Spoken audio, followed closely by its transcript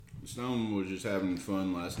Stone was just having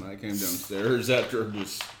fun last night. Came downstairs after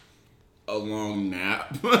just a long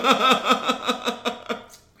nap. A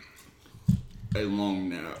long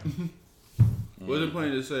nap. Wasn't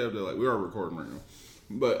planning to say up there, like, we are recording right now.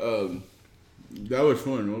 But that was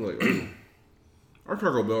fun. I was like, oh. Our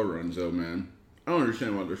Taco Bell runs, though, man. I don't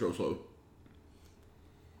understand why they're so slow.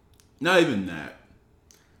 Not even that.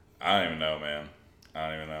 I don't even know, man. I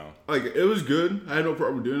don't even know. Like, it was good. I had no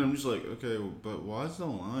problem doing it. I'm just like, okay, well, but why is the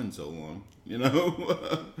line so long? You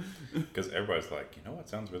know? Because everybody's like, you know what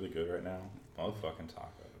sounds really good right now? Motherfucking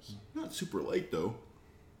tacos. Not super late, though.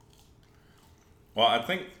 Well, I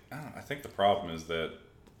think the problem is that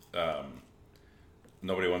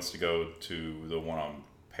nobody wants to go to the one on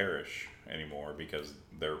Parrish anymore because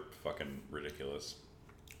they're fucking ridiculous.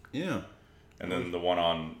 Yeah. And then the one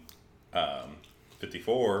on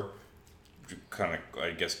 54 kind of,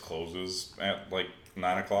 I guess, closes at like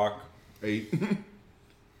 9 o'clock. 8.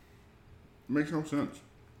 Makes no sense.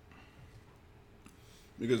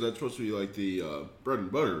 Because that's supposed to be like the bread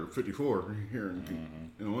and butter 54 here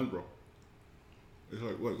in Owensboro. It's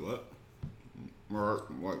like, wait, what? Or,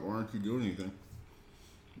 like, why aren't you doing anything?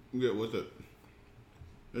 Get with it.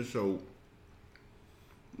 It's so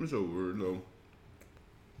weird, though.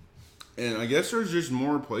 And I guess there's just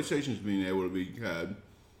more PlayStations being able to be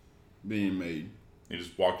being made. You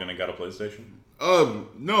just walked in and got a PlayStation?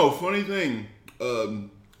 No, funny thing,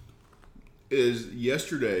 is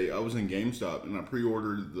yesterday I was in GameStop and I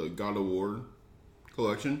pre-ordered the God of War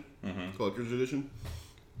collection, collector's edition.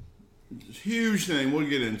 It's a huge thing. We'll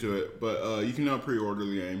get into it, but you cannot pre-order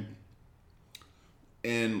the game.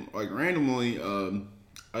 And like randomly,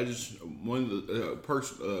 I just one of the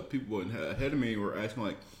people ahead of me were asking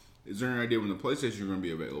like, "Is there any idea when the PlayStation are going to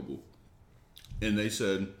be available?" And they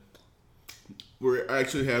said, "We're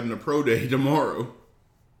actually having a pro day tomorrow."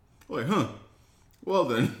 I'm like, huh? Well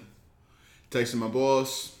then, texted my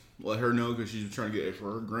boss, let her know because she's trying to get it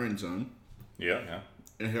for her grandson. Yeah.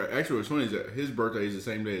 And actually, what's funny is that his birthday is the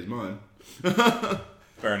same day as mine.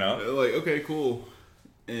 Fair enough. Like, okay, cool.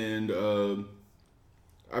 And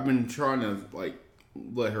I've been trying to like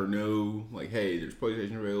let her know, like, hey, there's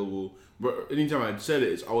PlayStation available. But anytime I'd said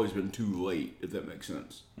it, it's always been too late, if that makes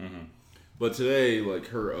sense. Mm-hmm. But today, like,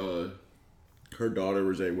 her daughter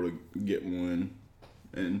was able to get one,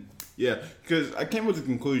 and yeah, because I came with the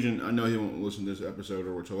conclusion. I know he won't listen to this episode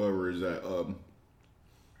or whatsoever. Is that I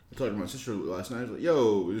talked to my sister last night. I was like,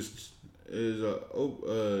 "Yo, is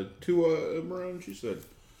Tua around?" She said,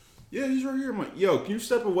 "Yeah, he's right here." I'm like, "Yo, can you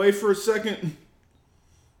step away for a second?"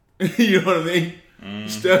 You know what I mean? Mm-hmm.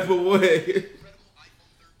 Step away.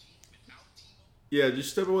 Yeah,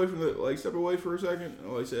 just step away from step away for a second.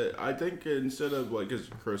 Like I said, I think instead of like, it's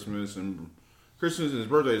Christmas and his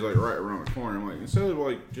birthday is like right around the corner. I'm like, instead of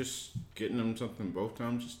like just getting him something both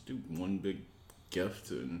times, just do one big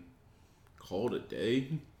gift and call it a day.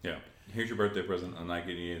 Yeah. Here's your birthday present. I'm not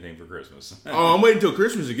getting you anything for Christmas. Oh, I'm waiting until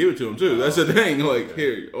Christmas to give it to him too. That's the thing. Like,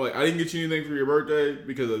 here, like, I didn't get you anything for your birthday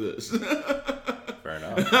because of this. Fair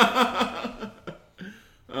enough. I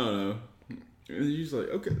don't know. And he's like,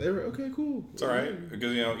 okay, they were okay, cool. It's all right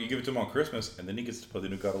because you give it to him on Christmas, and then he gets to play the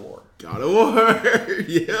new God of War. God of War,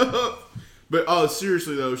 yeah. But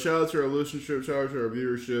seriously though, shout out to our listenership, shout out to our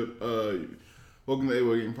viewership. Welcome to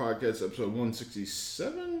A-Way Game Podcast, episode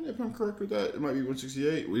 167, if I'm correct with that. It might be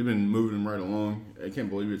 168. We've been moving right along. I can't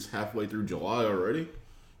believe it's halfway through July already.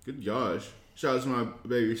 Good gosh. Shout out to my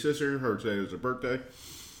baby sister. Her today was her birthday.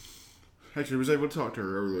 Actually, I was able to talk to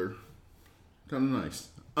her earlier. Kind of nice.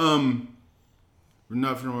 We're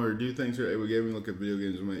not familiar to do things here at A-Way Gaming. Look at video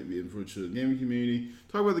games that might be influential to the gaming community.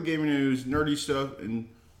 Talk about the gaming news, nerdy stuff, and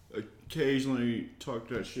occasionally talk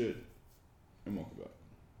that shit and walk about.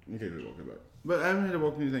 Occasionally walk about. But I haven't had to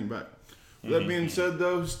walk anything back. With that being said,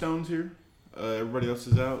 though, Stone's here. Everybody else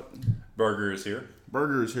is out. Burger is here.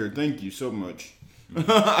 Burger is here. Thank you so much.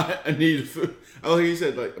 I need food. Like he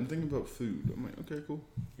said, like, I'm thinking about food. I'm like, okay, cool.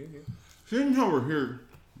 Yeah. Seeing how we're here,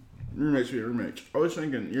 roommates. I was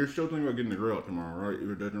thinking, you're still thinking about getting the grill out tomorrow, right? If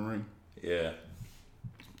it doesn't rain. Yeah.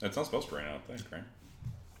 It's not supposed to rain, I don't think, right?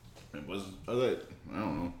 It was. I don't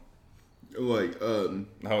know. Like, No,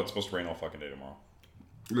 it's supposed to rain all fucking day tomorrow.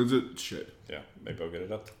 is it shit? Yeah, maybe I'll get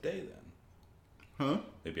it up today then. Huh?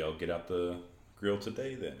 Maybe I'll get out the grill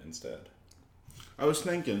today then instead. I was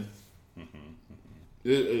thinking,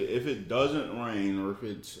 if it doesn't rain or if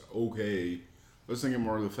it's okay, I was thinking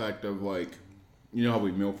more of the fact of like, you know how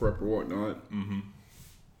we meal prep or whatnot? Mm-hmm.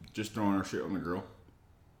 Just throwing our shit on the grill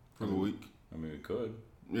for the week. I mean, we could.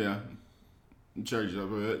 Yeah. Change it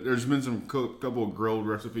up a bit. There's been some couple of grilled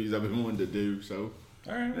recipes I've been wanting to do, so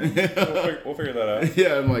All right, we'll figure that out.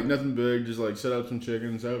 Yeah, I'm like nothing big. Just like set up some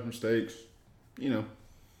chicken, set up some steaks.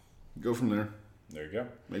 Go from there. There you go.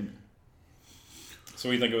 Maybe. So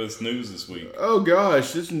what do you think of this news this week? Oh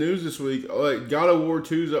gosh, this news this week. Like God of War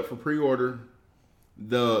 2's up for pre-order.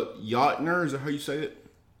 The Jotner, is that how you say it?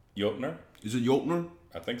 Jotner? Is it Jotner?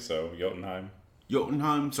 I think so. Jotunheim.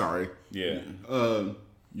 Jotunheim, sorry. Yeah.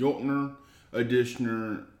 Jotner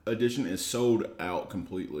edition is sold out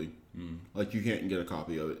completely. Like you can't get a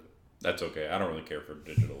copy of it. That's okay. I don't really care for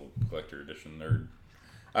digital collector edition.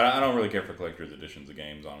 I don't really care for collector's editions of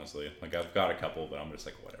games, honestly. Like I've got a couple, but I'm just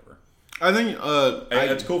like whatever. I think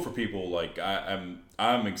it's cool for people. Like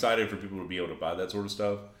I'm excited for people to be able to buy that sort of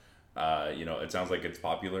stuff. It sounds like it's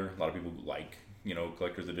popular. A lot of people like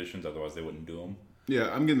collector's editions. Otherwise, they wouldn't do them. Yeah,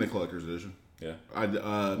 I'm getting the collector's edition. Yeah,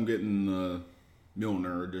 I'm getting the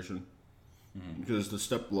Milner edition because it's the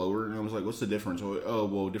step lower, and I was like, "What's the difference?" Oh,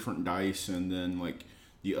 well, different dice, and then like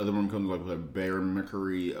the other one comes like with a Bear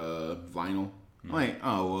Mercury vinyl. I'm like,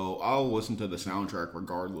 oh well, I'll listen to the soundtrack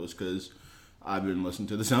regardless because I've been listening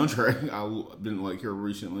to the soundtrack. I've been like here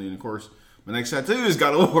recently, and of course, my next tattoo is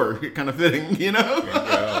God of War. Kind of fitting, There you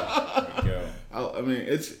go. I mean,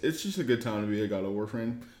 it's just a good time to be a God of War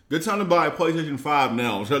fan. Good time to buy a PlayStation 5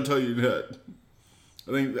 now. So I'll tell you that.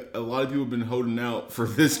 I think that a lot of people have been holding out for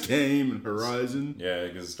this game and Horizon. Yeah,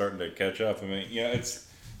 because it's starting to catch up. I mean, yeah, it's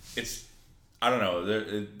I don't know.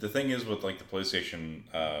 The thing is with like the PlayStation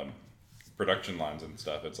production lines and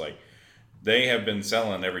stuff, it's like they have been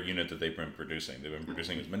selling every unit that they've been producing. They've been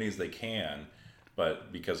producing as many as they can,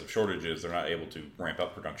 but because of shortages, they're not able to ramp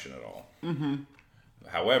up production at all. Mm-hmm.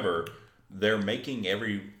 However, they're making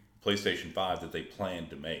every PlayStation 5 that they planned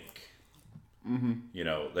to make. Mm-hmm.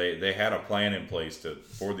 They had a plan in place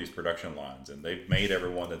for these production lines, and they've made every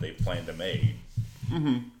one that they planned to make.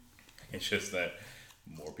 Mm-hmm. It's just that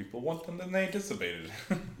more people want them than they anticipated.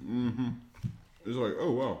 Mm-hmm. It's like,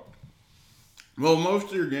 oh wow. Well, most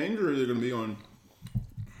of your games are either going to be on.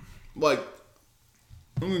 Like,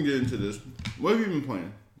 I'm going to get into this. What have you been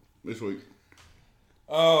playing this week?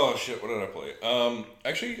 Oh shit! What did I play?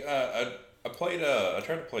 Actually, I played. I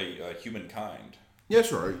tried to play Humankind.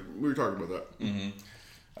 Yes, right. We were talking about that. Mm-hmm.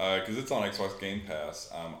 Because it's on Xbox Game Pass.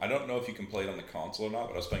 I don't know if you can play it on the console or not,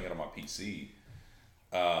 but I was playing it on my PC.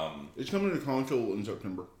 It's coming to console in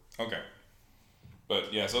September. Okay.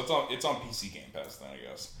 But yeah, so it's on PC Game Pass then, I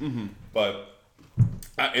guess. Mm-hmm. But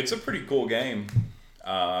it's a pretty cool game.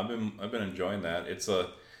 I've been enjoying that.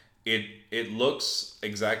 It looks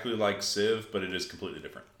exactly like Civ, but it is completely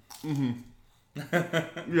different. Mm-hmm.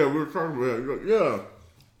 Yeah, we were talking about it. Like, yeah,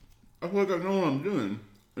 I feel like I know what I'm doing,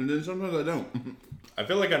 and then sometimes I don't. I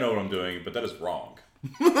feel like I know what I'm doing, but that is wrong.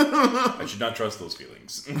 I should not trust those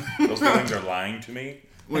feelings. Those feelings are lying to me.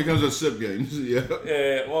 When it comes to Civ games, yeah.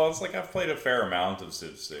 Yeah, well, it's like I've played a fair amount of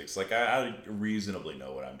Civ 6. Like, I reasonably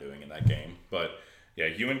know what I'm doing in that game. But, yeah,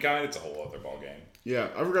 Humankind, it's a whole other ballgame. Yeah,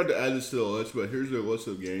 I forgot to add this to the list, but here's the list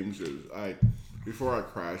of games. Before I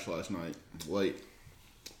crashed last night, late,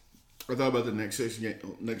 I thought about the next 6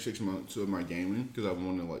 months of my gaming because I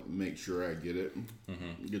want to, like, make sure I get it.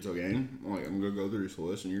 Mm-hmm. Get to a game. I'm going to go through this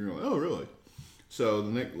list, and you're like, oh, really? So,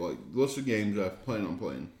 the next, list of games I plan on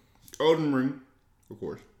playing. Elden Ring. Of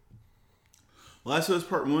course. Last of Us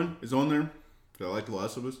Part 1 is on there. I like The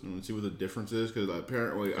Last of Us. I want to see what the difference is because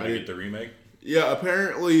apparently I get the remake? Yeah,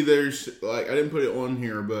 apparently there's I didn't put it on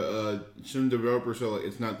here, but some developers said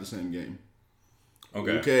it's not the same game.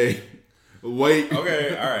 Okay. Wait.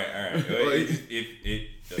 Okay, alright.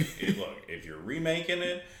 Look, if you're remaking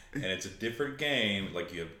it and it's a different game,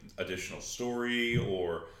 like you have additional story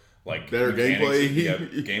or like better gameplay. Yeah,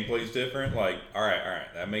 gameplay's different. Like, all right,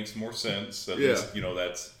 that makes more sense. At least,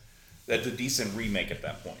 that's a decent remake at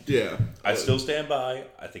that point. Yeah, I still stand by.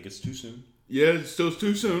 I think it's too soon. Yeah, it's still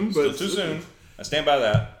too soon. But still too soon. I stand by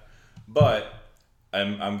that. But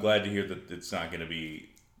I'm glad to hear that it's not going to be,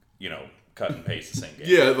 cut and paste the same game.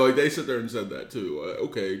 Yeah, they sit there and said that too.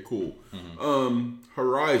 Okay, cool. Mm-hmm.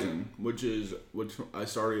 Horizon, which I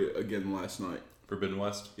started again last night. Forbidden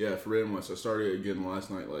West? Yeah, Forbidden West. I started again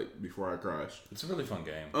last night, before I crashed. It's a really fun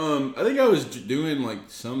game. I think I was doing,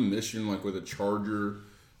 some mission, with a charger.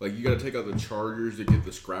 You gotta take out the chargers to get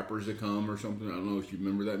the scrappers to come or something. I don't know if you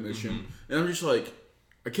remember that mission. Mm-hmm. And I'm just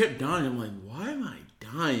I kept dying. I'm like, why am I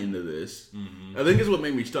dying to this? Mm-hmm. I think it's what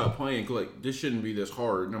made me stop playing. Cause, this shouldn't be this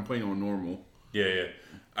hard. And I'm playing on normal. Yeah.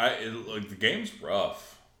 The game's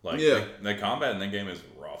rough. The combat in that game is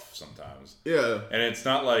rough sometimes. Yeah. And it's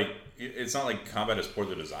not like combat is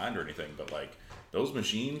poorly designed or anything, but those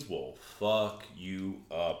machines will fuck you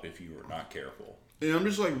up if you are not careful. And I'm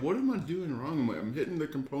just what am I doing wrong? I'm hitting the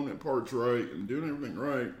component parts right and doing everything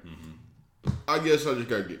right. Mm-hmm. I guess I just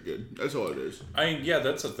gotta get good. That's all it is. I mean, yeah,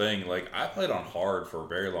 that's the thing. Like, I played on hard for a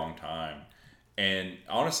very long time. And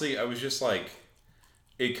honestly, I was just like,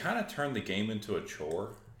 it kind of turned the game into a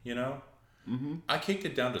chore, you know? Mm-hmm. I kicked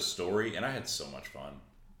it down to story, and I had so much fun.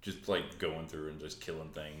 Just, like, going through and just killing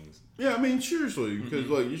things. Yeah, I mean, seriously. Because,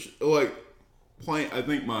 like, you should, like, playing, I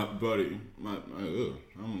think my buddy, I don't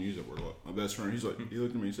want to use that word a lot. My best friend, he's like, he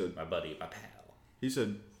looked at me and said, My buddy, my pal. He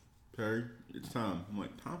said, Perry, it's time. I'm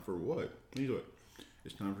like, time for what? He's like,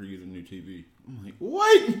 it's time for you to get a new TV. I'm like,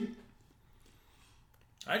 what?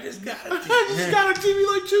 I just got a TV. I just got a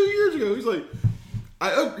TV like 2 years ago. He's like,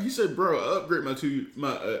 he said, bro, I upgrade my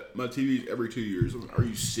TVs every 2 years. I'm like, are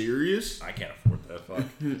you serious? I can't afford that. Fuck.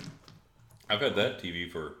 I've had that TV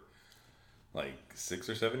for like 6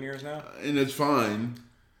 or 7 years now. And it's fine.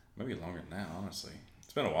 Maybe longer than that, honestly.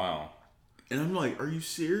 It's been a while. And I'm like, are you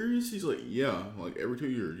serious? He's like, yeah, like every 2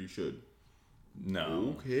 years you should.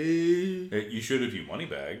 No. Okay. You should if you money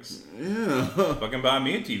bags. Yeah. Fucking buy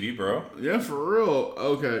me a TV, bro. Yeah, for real.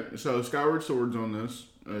 Okay, so Skyward Sword's on this.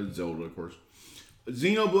 Zelda, of course.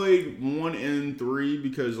 Xenoblade 1 and 3,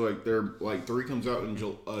 because like they're like 3 comes out in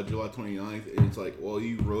July 29th, and it's like, well,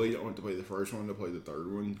 you really don't want to play the first one to play the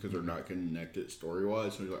third one because they're not connected story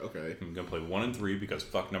wise. So he's like, okay, I'm gonna play 1 and 3 because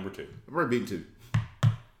fuck number 2. I've already beat 2.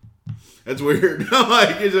 That's weird.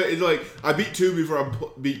 Like it's like I beat 2 before I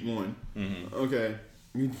beat 1. Mm-hmm. Okay,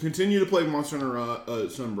 you continue to play Monster Hunter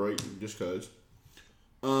Sunbreak just cause.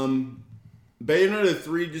 Bayonetta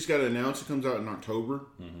 3 just got announced. It comes out in October.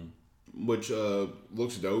 Mm-hmm. Which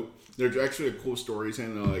looks dope. There's actually a cool story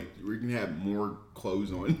saying like we can have more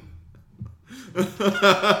clothes on.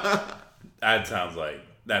 That sounds like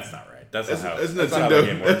that's not right. That's not how Nintendo. the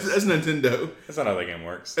game works. That's Nintendo. That's not how the game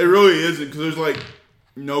works. It really isn't because there's like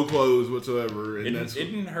no clothes whatsoever. And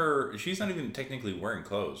isn't her? She's not even technically wearing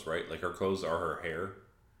clothes, right? Like her clothes are her hair.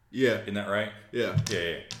 Yeah. Isn't that right? Yeah.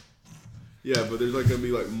 Yeah. Yeah, but there's like gonna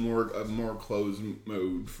be like more clothes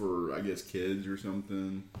mode for I guess kids or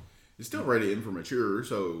something. It's still rated for mature,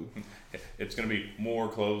 so it's gonna be more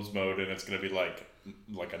clothes mode, and it's gonna be like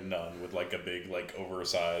a nun with like a big like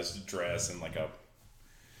oversized dress and like a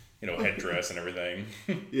headdress and everything.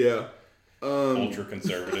 Yeah, ultra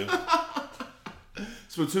conservative.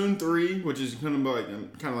 Splatoon 3, which is kind of like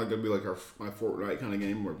gonna be like my Fortnite kind of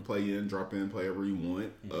game where play in, drop in, play wherever you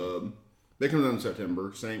want. Mm-hmm. That comes out in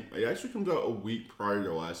September. It actually comes out a week prior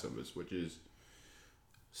to Last of Us, which is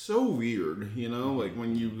so weird, like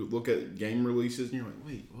when you look at game releases and you're like,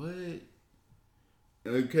 wait, what?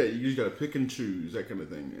 Okay, you just gotta pick and choose, that kind of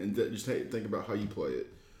thing, and just think about how you play it.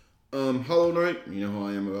 Hollow Knight, you know how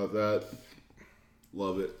I am about that.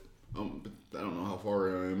 Love it. But I don't know how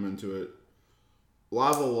far I am into it.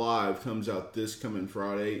 Lava Live comes out this coming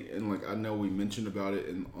Friday, and like I know we mentioned about it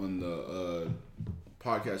on the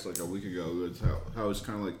podcast like a week ago. It's how it's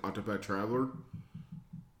kind of like Octopath Traveler.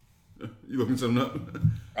 You looking something up?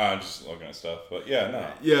 I'm just looking at stuff, but yeah,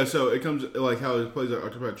 no. Yeah, so it comes like how it plays like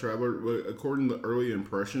Octopath Traveler. According to early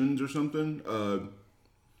impressions or something,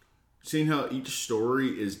 seeing how each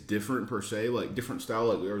story is different per se, like different style.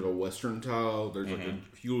 Like there's a Western style, there's like a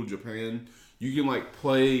feudal Japan. You can like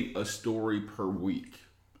play a story per week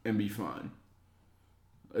and be fine.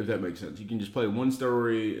 If that makes sense, you can just play one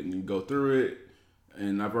story and you go through it.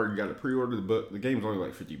 And I've already got it pre-ordered. The book, the game's only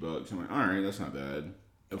like $50. I'm like, all right, that's not bad.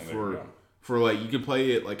 For like you can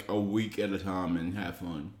play it like a week at a time and have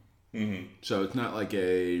fun. Mm-hmm. So it's not like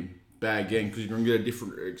a bad game because you're gonna get a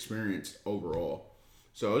different experience overall.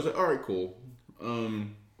 So I was like, all right, cool.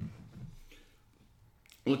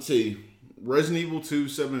 Let's see, Resident Evil 2,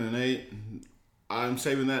 7, and 8. I'm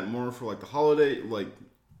saving that more for like the holiday, like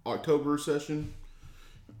October session.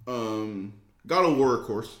 God of War, of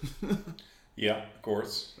course. Yeah, of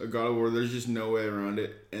course. God of War. There's just no way around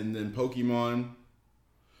it. And then Pokemon.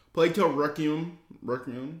 Plague Tale Requiem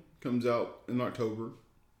comes out in October,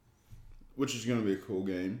 which is going to be a cool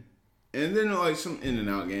game. And then like some in and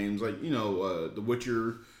out games, like The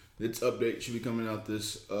Witcher. Its update should be coming out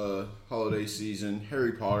this holiday season.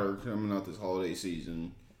 Harry Potter coming out this holiday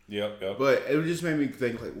season. Yep. But it just made me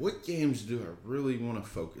think like, what games do I really want to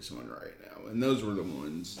focus on right now? And those were the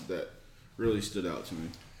ones that really stood out to me.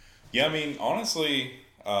 Yeah, I mean, honestly,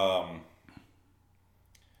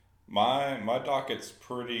 my docket's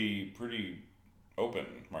pretty open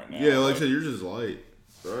right now. Yeah, like I said, yours is light,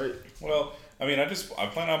 right? Well, I mean, I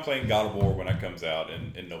plan on playing God of War when it comes out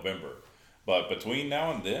in November. But between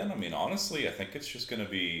now and then, I mean, honestly, I think it's just going to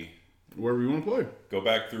be wherever you want to play. Go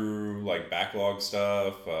back through like backlog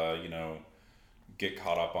stuff, get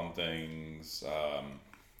caught up on things.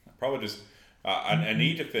 Probably just I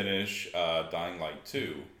need to finish Dying Light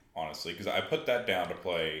 2. Honestly, because I put that down to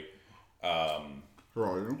play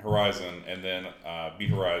Horizon, and then beat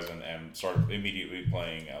Horizon and started immediately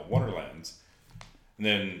playing Wonderlands. And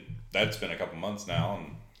then that's been a couple months now,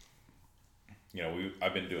 and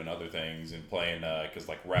I've been doing other things and playing because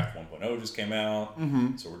like Wrath 1.0 just came out,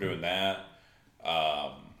 so we're doing that.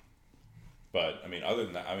 But I mean, other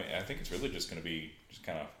than that, I think it's really just going to be just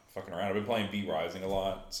kind of fucking around. I've been playing V Rising a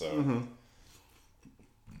lot, so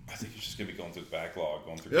I think it's just going to be going through the backlog,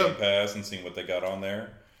 going through Game Pass and seeing what they got on there.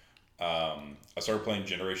 I started playing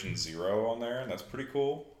Generation Zero on there, and that's pretty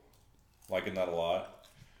cool. Liking that a lot.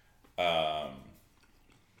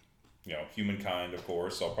 Humankind, of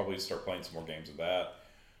course. So I'll probably start playing some more games of that,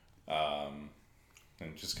 and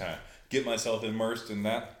just kind of get myself immersed in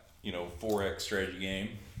that 4X strategy game.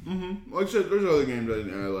 Like I said, there's other games I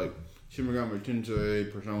like Shin Megami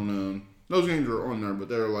Tensei, Persona. Those games are on there, but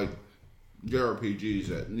they're like JRPGs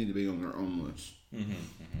that need to be on their own list.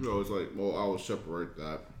 So it's like, well, I will separate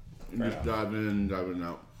that and just dive in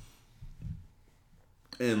out.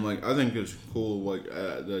 And like, I think it's cool like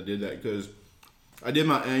that I did that because I did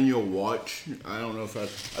my annual watch. I don't know if I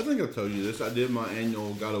think I told you this. I did my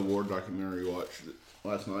annual God of War documentary watch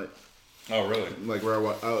last night. Oh, really? Like where I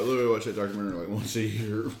literally watch that documentary like once a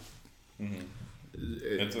year.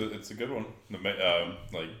 It's a good one.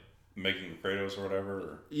 Like making the Kratos or whatever.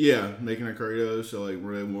 Or? Yeah, making a Kratos. So like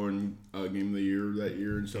where they won Game of the Year that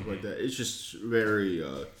year and stuff like that. It's just very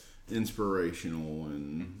inspirational,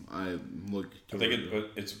 and I look. I think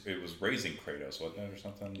it was raising Kratos, wasn't it, or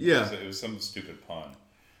something? Yeah, it was some stupid pun,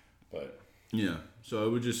 but. Yeah, so it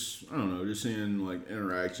was just, I don't know, just seeing like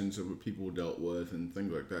interactions of what people dealt with and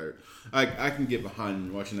things like that. I can get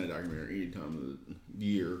behind watching that documentary any time of the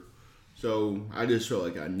year. So I just felt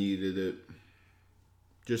like I needed it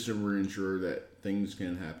just to reassure that things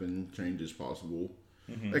can happen, change is possible,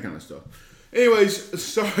 that kind of stuff. Anyways,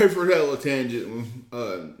 sorry for that little tangent.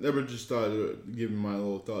 Never just thought of giving my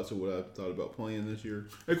little thoughts of what I thought about playing this year.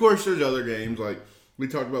 Of course, there's other games like we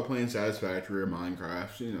talked about playing Satisfactory or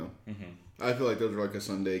Minecraft, I feel like those are like a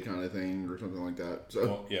Sunday kind of thing or something like that. So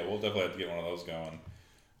well, yeah, we'll definitely have to get one of those going.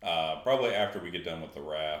 Probably after we get done with the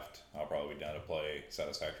raft, I'll probably be down to play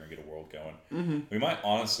Satisfactory and get a world going. We might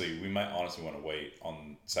honestly want to wait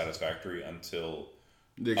on Satisfactory until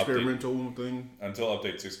the experimental thing until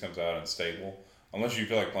Update 6 comes out and stable. Unless you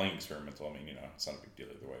feel like playing experimental, I mean, it's not a big deal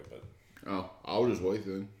either way. But I'll just wait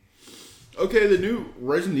then. Okay, the new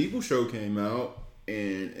Resident Evil show came out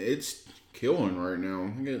and it's killing right now.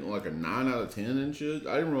 I'm getting like a 9 out of 10 and shit.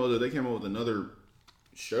 I didn't realize that they came out with another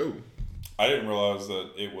show. I didn't realize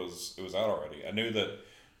that it was out already. I knew that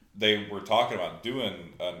they were talking about doing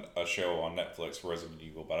a show on Netflix for Resident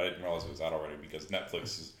Evil, but I didn't realize it was out already because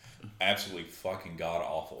Netflix is absolutely fucking god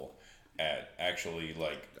awful at actually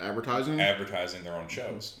like advertising their own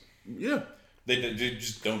shows. Yeah, they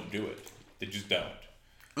just don't do it. They just don't.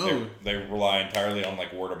 Oh, they rely entirely on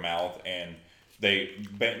like word of mouth, and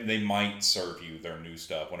they might serve you their new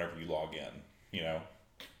stuff whenever you log in.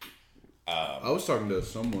 I was talking to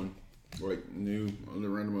someone like new on the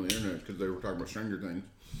random on the internet because they were talking about Stranger Things.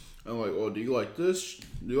 I'm like, well, do you like this?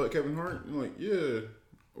 Do you like Kevin Hart? I'm like, yeah.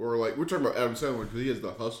 Or like we're talking about Adam Sandler because he has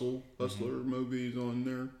the Hustler movies on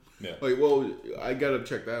there. Yeah. Like, well, I gotta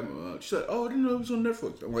check that one out. She said, oh, I didn't know it was on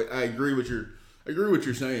Netflix. I'm like, I agree with what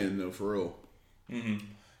you're saying though, for real.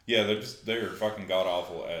 Yeah, they're fucking god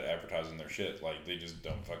awful at advertising their shit. Like they just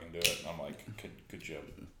don't fucking do it. And I'm like, could you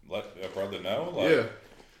let a brother know? Like,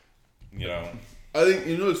 yeah. I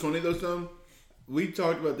think what's funny though, Tom? We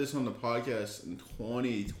talked about this on the podcast in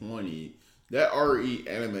 2020. That RE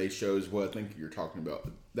anime show is what I think you're talking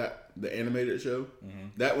about. The animated show,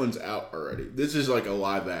 that one's out already. This is like a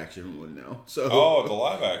live action one now. So it's a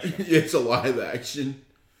live action. It's a live action.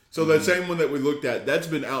 So that same one that we looked at, that's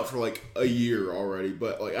been out for like a year already.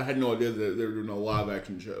 But like I had no idea that they were doing a live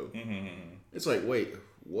action show. It's like, wait,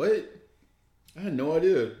 what? I had no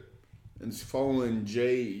idea. And it's following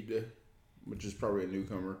Jade, which is probably a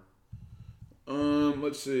newcomer.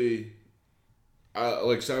 Let's see. I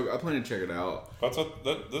plan to check it out.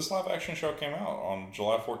 This live action show came out on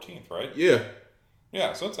July 14th, right? Yeah.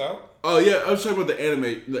 Yeah, so it's out. Oh yeah, I was talking about the anime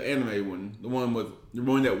one, the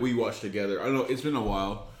one that we watched together. I don't know, it's been a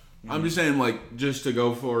while. I'm just saying, like, just to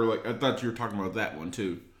go for like, I thought you were talking about that one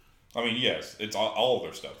too. I mean, yes, it's all of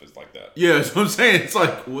their stuff is like that. Yeah, that's what I'm saying. It's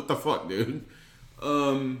like, what the fuck, dude?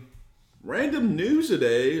 Random news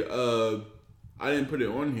today. I didn't put it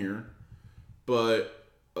on here, but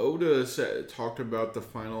Oda talked about the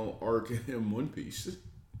final arc in One Piece.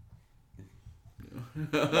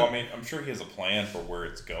 Well, I mean, I'm sure he has a plan for where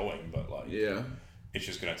it's going, but like, yeah, it's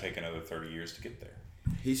just gonna take another 30 years to get there.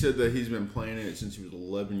 He said that he's been planning it since he was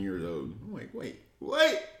 11 years old. I'm like, wait,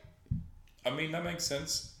 I mean, that makes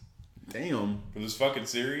sense. Damn. For this fucking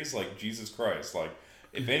series, like, Jesus Christ. Like,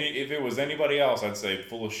 if it was anybody else, I'd say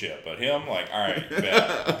full of shit. But him, like, all right,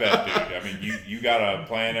 bet, dude. I mean, you got a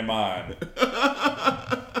plan in mind.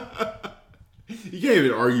 You can't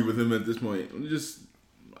even argue with him at this point.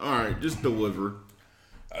 All right, just deliver.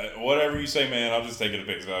 Whatever you say, man, I'll just take it at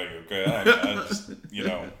face value, okay? I just,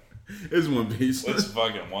 It's One Piece. It's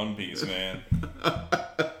fucking One Piece, man.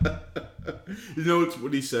 You know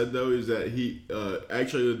what he said, though, is that he,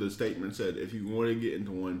 actually the statement said, if you want to get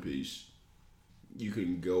into One Piece, you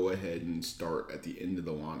can go ahead and start at the end of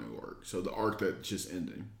the Wano arc. So the arc that's just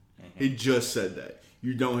ending. Mm-hmm. He just said that.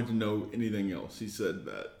 You don't have to know anything else. He said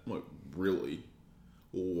that. Like, really?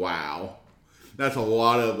 Wow. That's a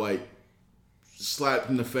lot of, like, slap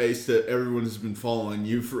in the face that everyone has been following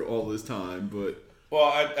you for all this time, but... Well,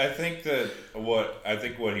 I think that what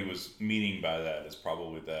he was meaning by that is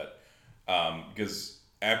probably that because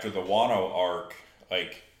after the Wano arc,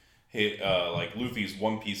 like Luffy's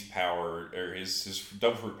One Piece power or his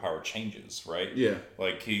Devil Fruit power changes, right? Yeah.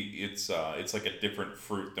 Like it's like a different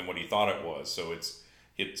fruit than what he thought it was, so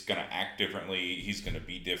it's gonna act differently. He's gonna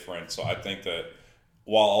be different. So I think that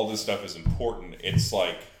while all this stuff is important, it's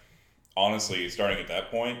like honestly starting at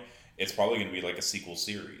that point, it's probably going to be like a sequel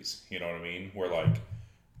series. You know what I mean? Where like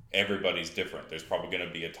everybody's different. There's probably going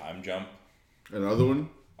to be a time jump. Another one?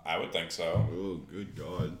 I would think so. Oh, good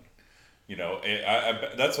God.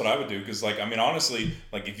 That's what I would do. Because like, I mean, honestly,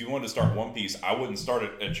 like if you wanted to start One Piece, I wouldn't start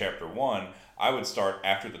it at chapter 1. I would start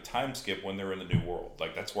after the time skip when they're in the New World.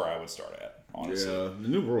 Like that's where I would start at, honestly. Yeah, the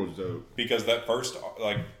New World is dope. Because that first,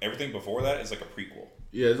 like everything before that is like a prequel.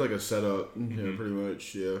 Yeah, it's like a setup. Mm-hmm. Yeah, pretty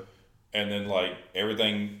much, yeah. And then, like,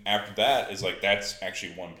 everything after that is, like, that's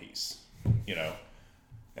actually One Piece, And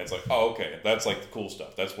it's like, oh, okay, that's, like, the cool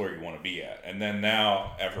stuff. That's where you want to be at. And then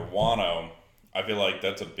now, after Wano, I feel like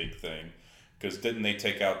that's a big thing. Because didn't they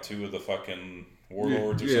take out 2 of the fucking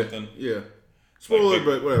warlords or something? Yeah. Spoiler, like,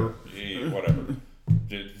 but whatever. Yeah, whatever.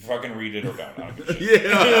 Fucking read it or don't. I don't give a shit.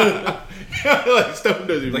 Yeah. Like, Stone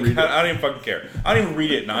doesn't even read it. I don't even fucking care. I don't even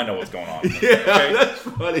read it and I know what's going on. Yeah, okay? That's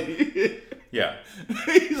funny. Yeah.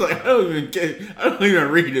 He's like, I don't even care. I don't even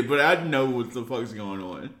read it, but I know what the fuck's going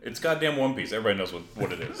on. It's goddamn One Piece. Everybody knows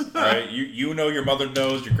what it is. Right? You know, your mother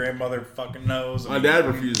knows, your grandmother fucking knows. My dad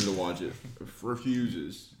refuses to watch it.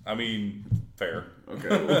 Refuses. I mean, fair. Okay,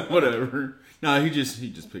 well, whatever. No, he just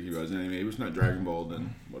picky about his anime. If it's not Dragon Ball,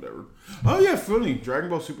 then whatever. Oh yeah, funny. Dragon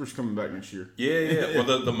Ball Super's coming back next year. Yeah.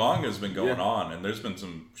 Well, the manga's been going on, and there's been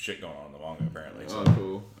some shit going on in the manga apparently. So. Oh,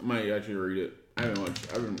 cool. I might actually read it. I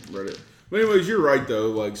haven't read it. But anyways, you're right though.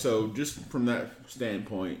 Like, so just from that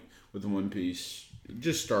standpoint with One Piece,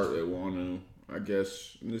 just start at Wano, I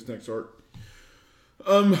guess, in this next arc.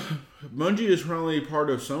 Bungie is finally part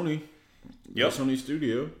of Sony. Yep. Sony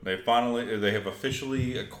Studio. They have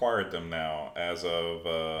officially acquired them now as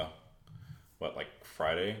of like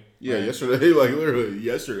Friday? Yeah, right? Yesterday, like literally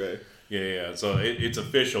yesterday. Yeah. So it's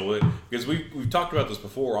official because we've talked about this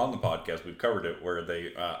before on the podcast. We've covered it where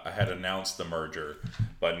they had announced the merger,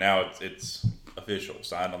 but now it's official,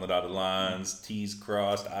 signed on the dotted lines, T's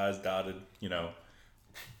crossed, I's dotted.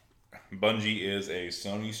 Bungie is a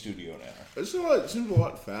Sony studio now. It seems a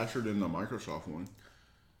lot faster than the Microsoft one.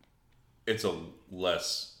 It's a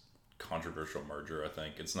less controversial merger, I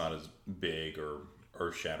think. It's not as big or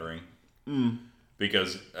earth-shattering.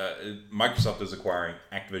 Because Microsoft is acquiring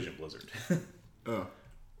Activision Blizzard. Oh.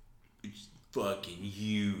 It's fucking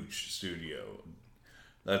huge studio.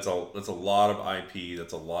 That's a lot of IP.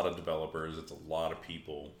 That's a lot of developers. It's a lot of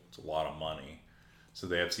people. It's a lot of money. So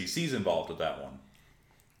the FCC's involved with that one.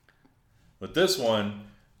 With this one,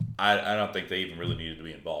 I don't think they even really needed to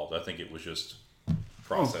be involved. I think it was just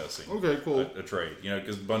processing. Oh, okay, cool. A trade.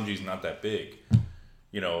 Because Bungie's not that big.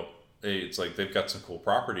 It's like they've got some cool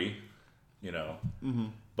property. Mm-hmm.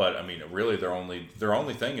 But I mean, really, their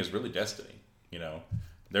only thing is really Destiny.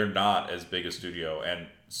 They're not as big a studio, and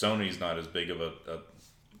Sony's not as big of a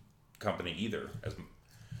company either. As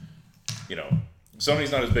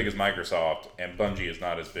Sony's not as big as Microsoft, and Bungie is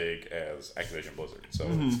not as big as Activision Blizzard. So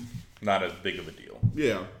it's not as big of a deal.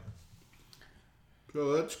 Yeah.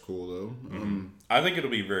 Oh, that's cool though. I think it'll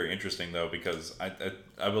be very interesting though because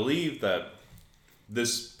I believe that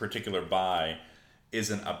this particular buy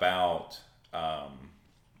isn't about.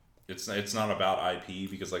 It's not about IP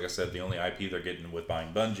because, like I said, the only IP they're getting with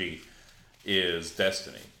buying Bungie is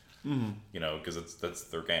Destiny. Because that's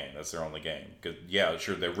their game. That's their only game. Yeah,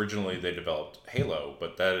 sure. Originally they developed Halo,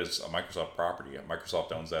 but that is a Microsoft property.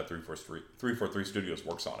 Microsoft owns that. 343 Studios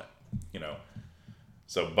works on it.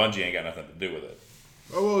 So Bungie ain't got nothing to do with it.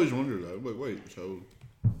 I've always wondered that. Wait. So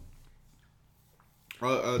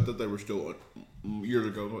I thought they were still years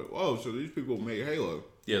ago. Like, oh, so these people made Halo.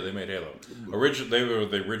 Yeah, they made Halo. They were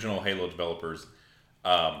the original Halo developers. They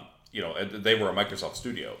were a Microsoft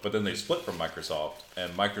studio, but then they split from Microsoft,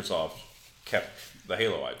 and Microsoft kept the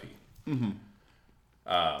Halo IP.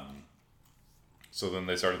 So then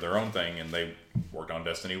they started their own thing, and they worked on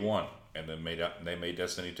Destiny 1, and then they made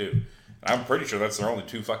Destiny 2. And I'm pretty sure that's their only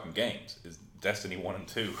 2 fucking games, is Destiny 1 and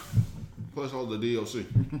 2. Plus all the DLC.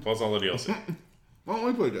 Plus all the DLC. Why don't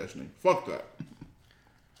we play Destiny? Fuck that.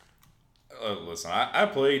 Listen, I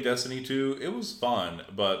played Destiny 2. It was fun,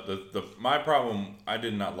 but my problem, I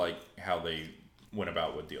did not like how they went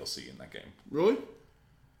about with DLC in that game. Really?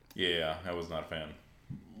 Yeah, I was not a fan.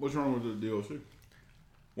 What's wrong with the DLC?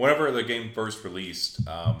 Whenever the game first released,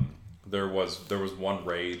 there was one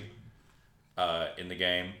raid in the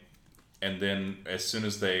game, and then as soon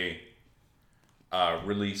as they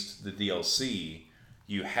released the DLC,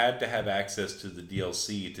 you had to have access to the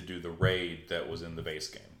DLC to do the raid that was in the base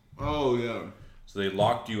game. Oh, yeah. So they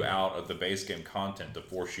locked you out of the base game content to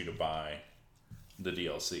force you to buy the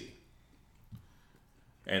DLC.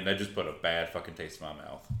 And that just put a bad fucking taste in my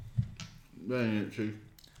mouth. That ain't it, Chief.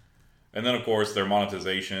 And then, of course, their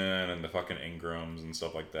monetization and the fucking Ingrams and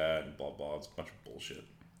stuff like that and blah, blah. It's a bunch of bullshit.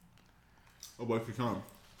 A waste of time.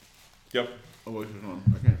 Yep. A waste of time.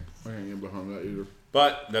 I can't get behind that either.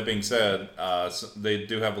 But, that being said, they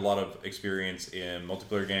do have a lot of experience in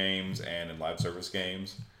multiplayer games and in live service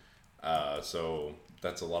games. So,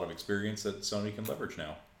 that's a lot of experience that Sony can leverage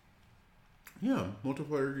now. Yeah,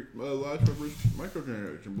 multiplayer live service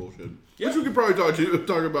microtransaction bullshit. Yeah. Which we could probably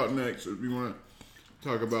talk about next if you want to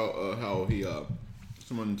talk about how he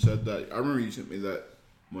someone said that. I remember you sent me that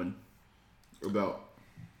one about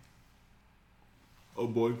oh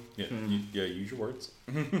boy. Yeah, use your words.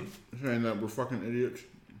 Saying that we're fucking idiots.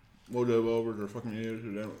 Well, developers are fucking idiots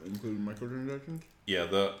who don't include microtransactions. Yeah,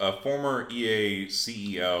 the former EA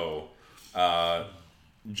CEO,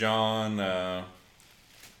 John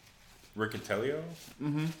Riccitiello.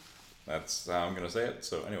 Mm-hmm. That's how I'm gonna say it.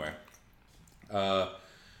 So anyway,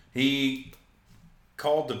 he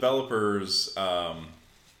called developers.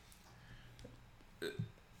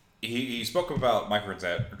 He spoke about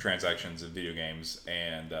microtransactions in video games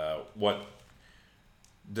and what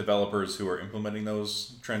developers who are implementing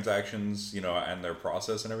those transactions, and their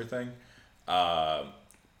process and everything.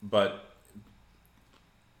 But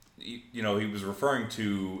he was referring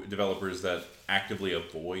to developers that actively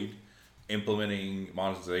avoid implementing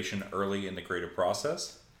monetization early in the creative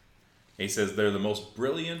process. He says they're the most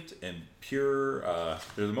brilliant and pure,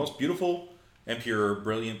 they're the most beautiful and pure,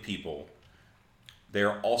 brilliant people. They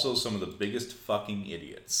are also some of the biggest fucking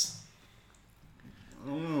idiots. I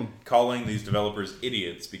don't know. Calling these developers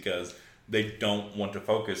idiots because they don't want to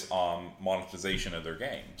focus on monetization of their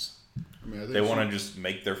games. I think they want to just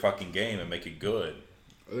make their fucking game and make it good.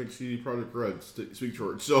 I think CD Projekt Red speaks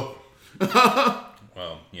for itself.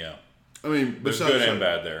 Well, yeah. I mean, there's good and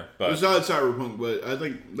bad there. But besides Cyberpunk, but I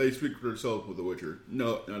think they speak for themselves with The Witcher.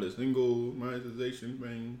 No, not a single monetization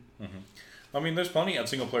thing. Mm-hmm. I mean, there's plenty of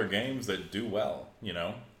single-player games that do well,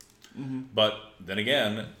 Mm-hmm. But then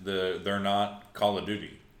again, they're not Call of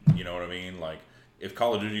Duty. You know what I mean? Like, if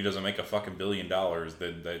Call of Duty doesn't make a fucking $1 billion,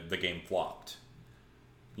 then the game flopped.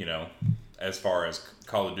 As far as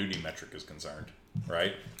Call of Duty metric is concerned,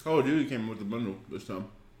 right? Call of Duty came with the bundle this time.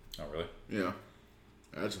 Oh, really? Yeah.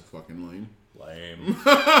 That's a fucking lame. Lame.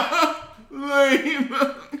 Lame.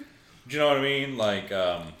 Do you know what I mean? Like,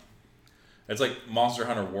 it's like Monster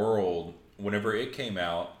Hunter World. Whenever it came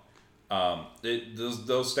out,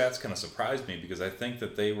 those stats kind of surprised me because I think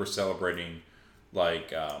that they were celebrating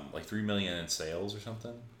like 3 million in sales or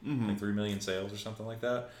something, like 3 million sales or something like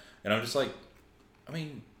that. And I'm just like, I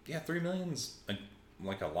mean, yeah, 3 million's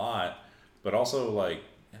like a lot, but also like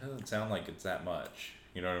it doesn't sound like it's that much.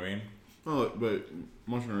 You know what I mean? Oh, but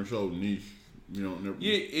Monster Hunter is so niche. Never.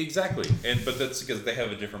 Yeah, exactly. But that's because they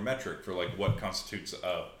have a different metric for like what constitutes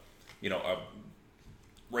a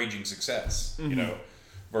raging success,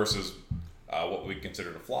 versus what we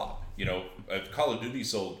consider a flop. If Call of Duty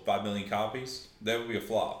sold 5 million copies, that would be a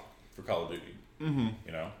flop for Call of Duty.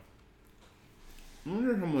 Mm-hmm. I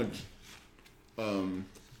wonder how much.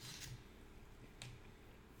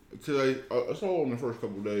 Because I saw in the first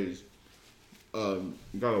couple of days,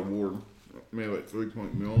 got a award, made like 3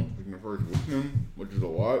 million in the first weekend, which is a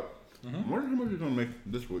lot. Mm-hmm. I wonder how much it's gonna make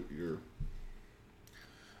this year.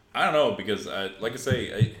 I don't know because, like I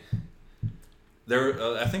say,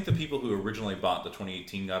 I think the people who originally bought the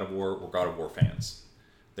 2018 God of War were God of War fans.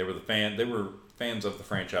 They were fans of the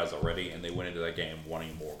franchise already, and they went into that game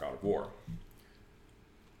wanting more God of War.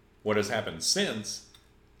 What has happened since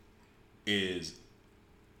is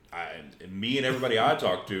me and everybody I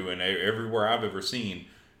talk to and everywhere I've ever seen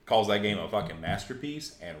calls that game a fucking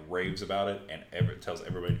masterpiece and raves about it and tells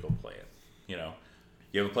everybody to go play it. You know,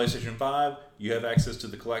 you have a PlayStation 5, you have access to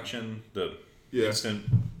the collection, the instant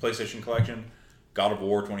PlayStation collection. God of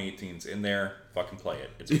War 2018 is in there. Fucking play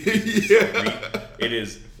it. It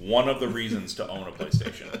is one of the reasons to own a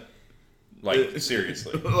PlayStation. Like,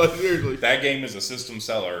 seriously. That game is a system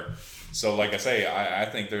seller. So, like I say, I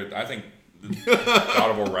think God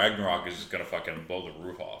of War Ragnarok is just gonna fucking blow the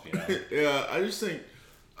roof off, you know? Yeah, I just think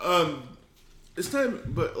it's time,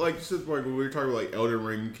 but like you said, like when we were talking about like Elden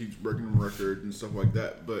Ring keeps breaking records and stuff like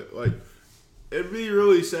that, but like it'd be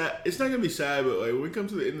really sad. It's not gonna be sad, but like when we come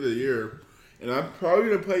to the end of the year, and I'm probably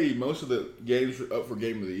gonna play most of the games up for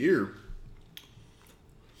Game of the Year.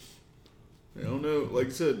 I don't know. Like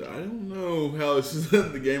I said, I don't know how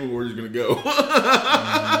the Game Awards is gonna go.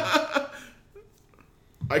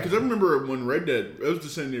 Because I remember when Red Dead, it was the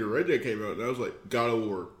same year Red Dead came out, and I was like, God of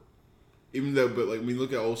War. Even though, but like when you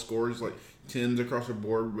look at all scores, like 10s across the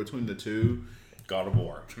board between the two. God of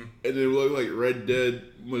War. And it looked like Red Dead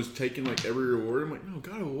was taking like every reward. I'm like, no,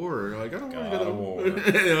 God of War. Like, I don't want God of War.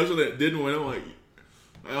 And also that didn't win. I'm like,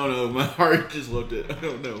 I don't know. My heart just looked at. I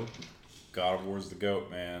don't know. God of War's the GOAT,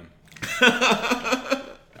 man.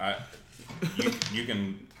 You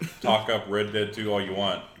can talk up Red Dead 2 all you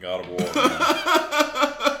want. God of War, man.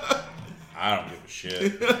 I don't give a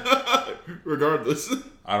shit. Regardless.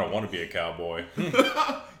 I don't want to be a cowboy.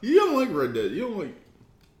 You don't like Red Dead. You don't like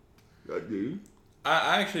that dude.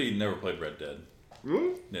 I actually never played Red Dead.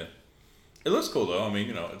 Really? Yeah. It looks cool, though. I mean,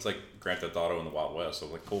 you know, it's like Grand Theft Auto in the Wild West, so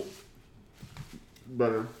like, cool.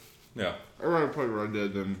 Better. Yeah. I'd rather play Red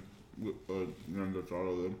Dead than Grand Theft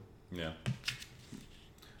Auto, though. Yeah.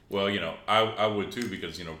 Well, you know, I would too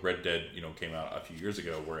because, you know, Red Dead, you know, came out a few years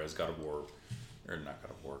ago, whereas Grand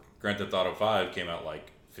Theft Auto 5 came out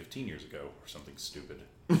like 15 years ago or something stupid.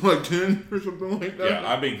 Like 10 or something like that? Yeah,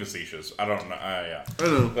 I'm being facetious. I don't know. Yeah. I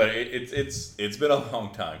know. But it's been a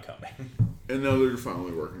long time coming. And now they're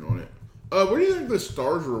finally working on it. What do you think the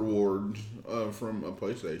Stars Reward from a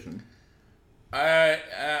PlayStation? I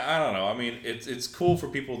don't know. I mean, it's cool for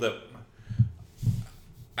people that...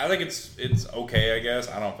 I think it's okay, I guess.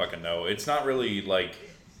 I don't fucking know. It's not really, like...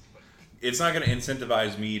 It's not going to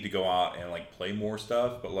incentivize me to go out and, like, play more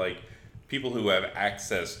stuff, but, like, people who have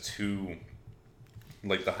access to,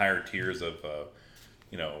 like, the higher tiers of,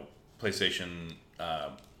 you know, PlayStation,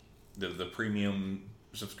 the premium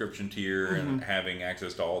subscription tier and having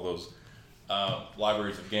access to all those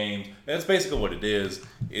libraries of games. And that's basically what it is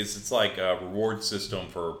it's like a reward system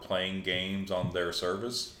for playing games on their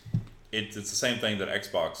service. It's the same thing that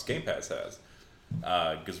Xbox Game Pass has.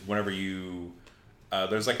 Because whenever you...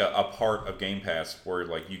 there's like a part of Game Pass where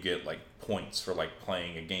like you get like points for like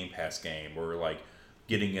playing a Game Pass game or like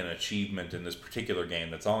getting an achievement in this particular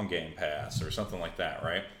game that's on Game Pass or something like that,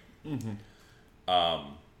 right?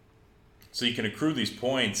 So you can accrue these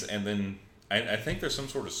points and then I think there's some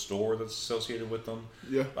sort of store that's associated with them.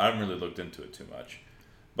 Yeah. I haven't really looked into it too much.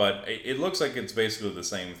 But it looks like it's basically the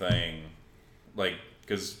same thing. Like,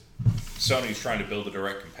 because Sony's trying to build a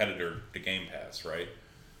direct competitor to Game Pass, right?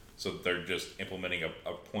 So they're just implementing a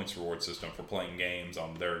points reward system for playing games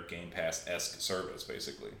on their Game Pass-esque service,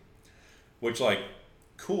 basically. Which, like,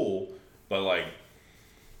 cool, but, like,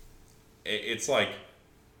 it's like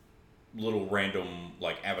little random,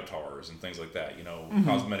 like, avatars and things like that, you know,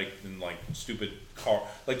 cosmetic and, like, stupid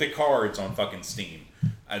like the cards on fucking Steam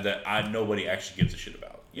that nobody actually gives a shit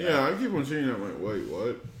about. You know? I keep on seeing that, like, wait,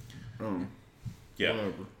 what? Yeah.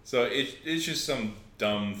 Whatever. So it's just some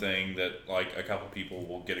dumb thing that like a couple people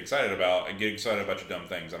will get excited about and get excited about your dumb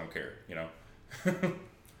things. I don't care, you know.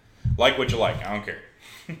 Like what you like. I don't care.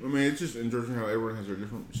 I mean, it's just interesting how everyone has their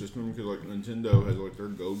different system because like Nintendo has like their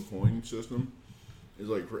gold coin system. It's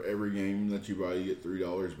like for every game that you buy, you get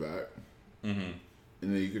 $3 back, and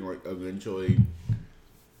then you can like eventually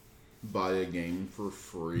buy a game for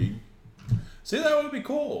free. See, that would be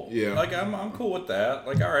cool. Yeah. Like I'm cool with that.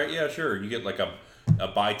 Like, all right, yeah, sure. You get like a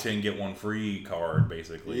buy 10 get one free card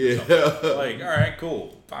basically. Yeah. Like, all right,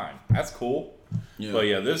 cool, fine, that's cool. Yeah. But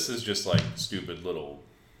yeah, this is just like stupid little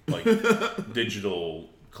like digital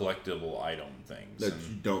collectible item things that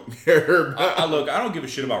you don't care about. Look, I don't give a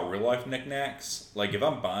shit about real life knickknacks. Like if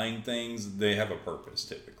I'm buying things, they have a purpose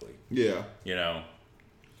typically. Yeah. You know.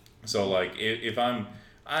 So like if I'm,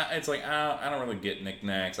 it's like I don't really get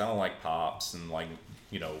knickknacks. I don't like pops and like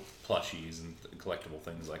you know plushies and collectible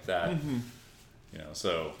things like that. You know,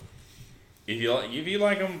 so if you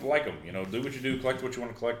like them, you know, do what you do, collect what you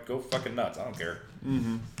want to collect, go fucking nuts. I don't care.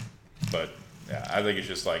 But yeah, I think it's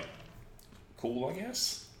just like cool, I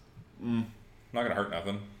guess. Not gonna hurt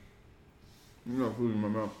nothing. I'm not putting in my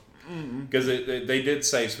mouth. Because they did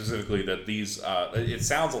say specifically that these, it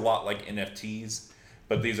sounds a lot like NFTs,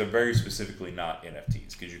 but these are very specifically not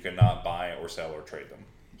NFTs because you cannot buy or sell or trade them.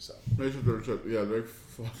 So They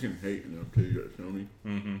fucking hate NFTs at Sony.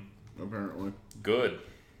 mm-hmm. Apparently. Good.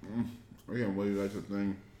 I can't believe that's a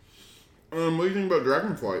thing. What do you think about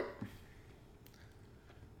Dragonflight?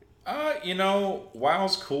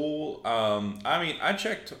 WoW's cool. I mean, I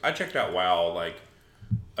checked out WoW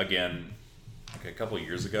again a couple of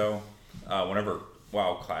years ago, whenever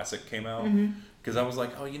WoW Classic came out, because I was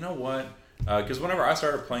like, oh, you know what? Because whenever I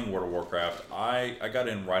started playing World of Warcraft, I got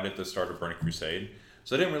in right at the start of Burning Crusade,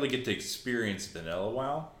 so I didn't really get to experience vanilla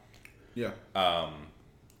WoW. Yeah.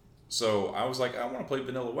 So I was like, I want to play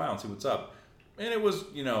vanilla WoW and see what's up, and it was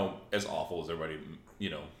as awful as everybody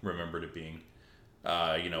remembered it being.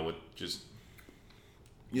 With just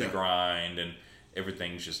the grind and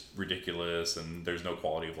everything's just ridiculous and there's no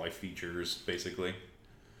quality of life features, basically.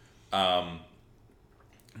 But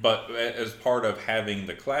as part of having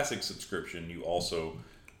the Classic subscription, you also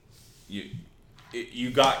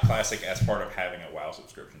you got Classic as part of having a WoW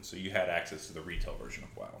subscription, so you had access to the retail version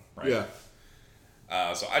of WoW, right? Yeah.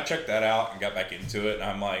 So I checked that out and got back into it, and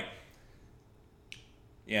I'm like,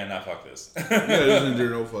 yeah, nah, fuck this. Fuck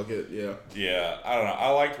it, yeah. Yeah, I don't know.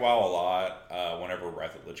 I liked WoW a lot. Whenever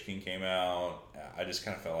Wrath of Lich King came out, I just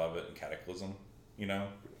kind of fell out of it in Cataclysm,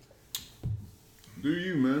 Do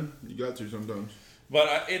you, man? You got to sometimes.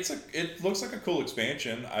 But it looks like a cool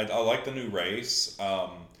expansion. I like the new race.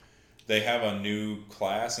 They have a new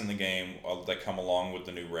class in the game that come along with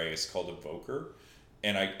the new race called Evoker.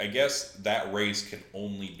 And I guess that race can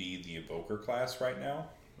only be the Evoker class right now.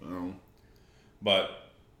 Oh. But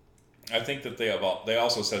I think that they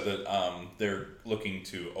also said that they're looking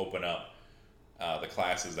to open up the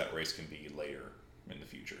classes that race can be later in the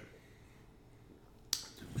future.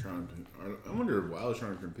 I wonder if WoW is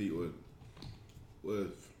trying to compete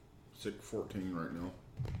with 6.14 right now.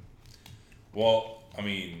 Well, I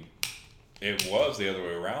mean, it was the other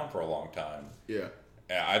way around for a long time. Yeah.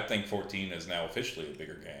 I think 14 is now officially a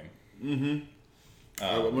bigger game. Mm-hmm.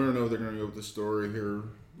 I want to know if they're going to go with the story here.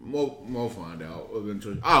 We'll find out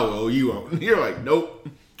eventually. Oh, well, you won't. You're like, nope.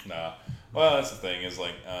 Nah. Well, that's the thing is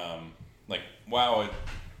WoW,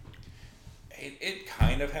 it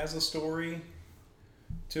kind of has a story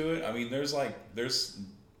to it. I mean, there's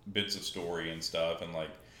bits of story and stuff, and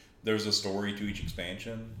there's a story to each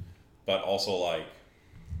expansion, but also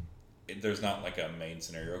there's not a main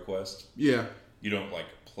scenario quest. Yeah. You don't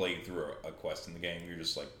play through a quest in the game. You're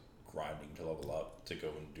just grinding to level up to go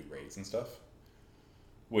and do raids and stuff,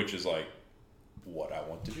 which is what I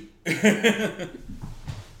want to do.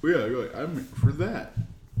 Yeah, you're I'm for that,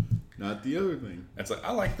 not the other thing. It's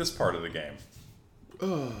I like this part of the game.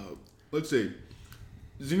 Let's see.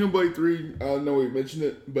 Xenoblade 3, I know we mentioned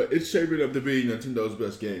it, but it's shaping up to be Nintendo's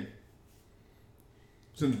best game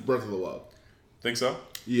since Breath of the Wild. Think so?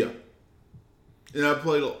 Yeah. And I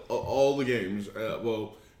played all the games.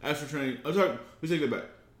 Astral Chain, let's take that back.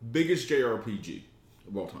 Biggest JRPG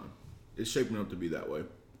of all time. It's shaping up to be that way.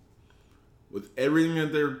 With everything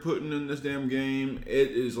that they're putting in this damn game,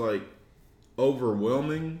 it is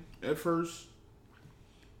overwhelming at first.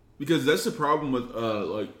 Because that's the problem with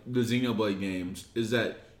the Xenoblade games, is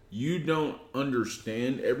that you don't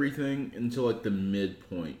understand everything until the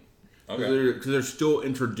midpoint. Okay. Because they're still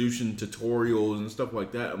introducing tutorials and stuff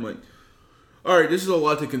like that. I'm like, all right, this is a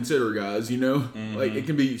lot to consider, guys. Mm-hmm. It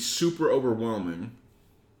can be super overwhelming.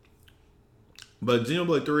 But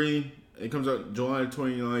Xenoblade 3, it comes out July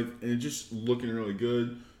 29th, and it's just looking really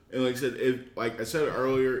good. And like I said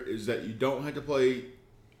earlier, is that you don't have to play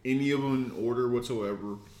any of them in order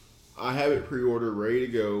whatsoever. I have it pre-ordered, ready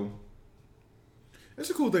to go. That's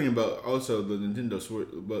the cool thing about also the Nintendo Switch,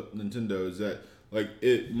 but Nintendo is that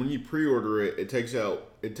when you pre-order it, it takes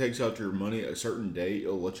out your money at a certain date.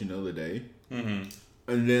 It'll let you know the day, and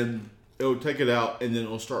then it'll take it out, and then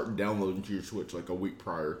it'll start downloading to your Switch a week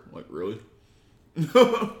prior. Really?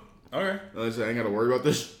 Okay. I say I ain't got to worry about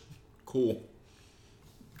this. Cool.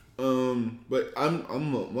 But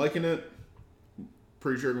I'm liking it.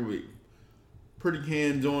 Pretty sure I'm gonna be pretty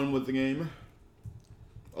hands-on with the game.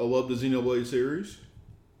 I love the Xenoblade series.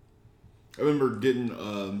 I remember getting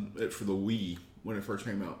it for the Wii when it first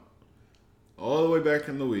came out. All the way back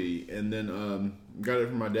in the Wii. And then got it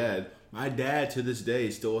from my dad. My dad, to this day,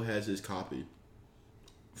 still has his copy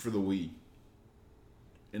for the Wii.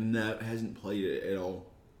 And that hasn't played it at all.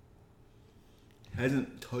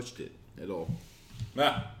 Hasn't touched it at all.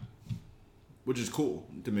 Nah. Which is cool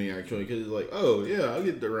to me, actually, because it's oh, yeah, I'll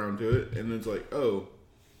get around to it. And it's oh,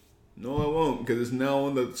 no, I won't, because it's now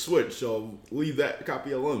on the Switch, so I'll leave that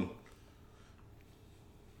copy alone.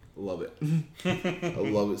 love it. I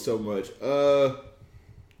love it so much.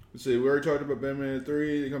 Let's see. We already talked about Batman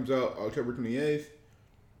 3. It comes out October 28th.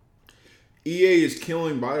 EA is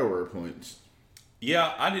killing BioWare points.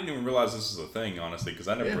 Yeah, I didn't even realize this was a thing, honestly, because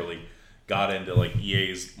I never really got into like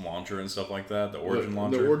EA's launcher and stuff like that, the Origin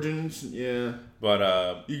launcher. The Origins, yeah.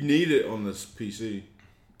 But you need it on this PC.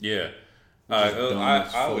 Yeah. I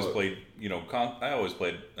always played, I always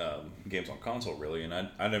played games on console, really, and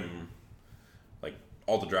I never, like,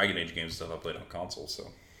 all the Dragon Age games and stuff I played on console, so.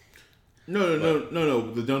 No.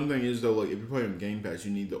 The dumb thing is, though, like, if you're playing on Game Pass,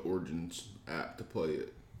 you need the Origins app to play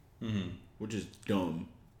it. Mm-hmm. Which is dumb.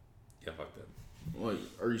 Yeah, fuck that. Like,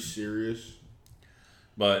 are you serious?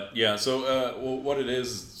 But, yeah, so, what it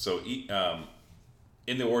is, so,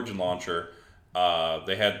 in the Origin launcher,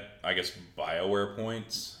 they had, I guess, BioWare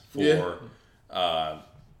points for,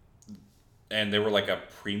 and they were like a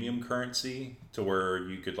premium currency to where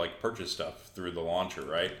you could like purchase stuff through the launcher,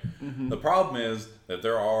 right? Mm-hmm. The problem is that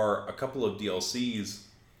there are a couple of DLCs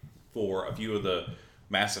for a few of the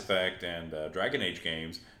Mass Effect and Dragon Age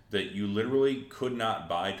games that you literally could not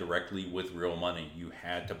buy directly with real money. You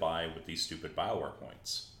had to buy with these stupid BioWare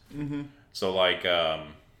points. Mm-hmm. So like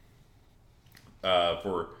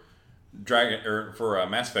for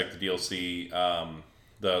Mass Effect the DLC,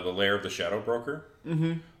 the Lair of the Shadow Broker.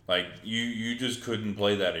 Mm-hmm. Like you just couldn't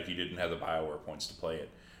play that if you didn't have the BioWare points to play it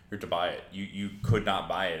or to buy it. You could not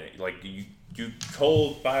buy it. Like you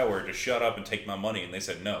told BioWare to shut up and take my money, and they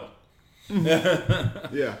said no.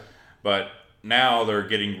 Yeah. But now they're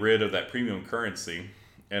getting rid of that premium currency,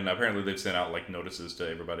 and apparently they've sent out like notices to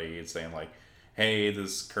everybody and saying like, "Hey,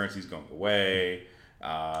 this currency's going away,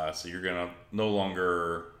 so you're gonna no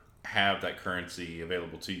longer have that currency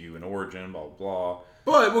available to you in Origin." Blah blah blah.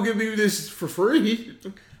 But we'll give you this for free.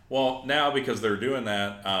 Well, now because they're doing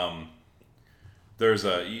that, there's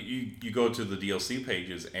a you go to the DLC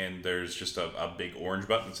pages and there's just a big orange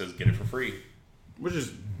button that says "Get it for free," which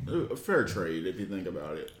is a fair trade if you think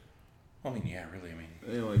about it. I mean, yeah, really.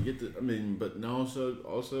 But no.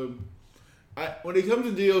 Also, when it comes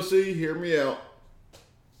to DLC, hear me out.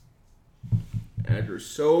 After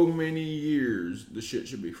so many years, the shit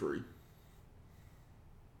should be free.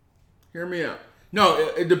 Hear me out. No,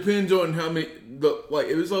 it depends on how many. If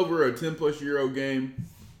it's over a 10+ year old game,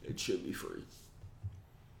 it should be free.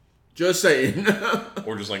 Just saying.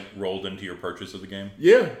 Or just like rolled into your purchase of the game.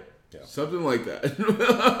 Yeah. Something like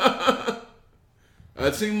that.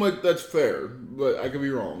 That seems like that's fair, but I could be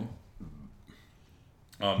wrong.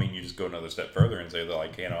 I mean, you just go another step further and say that,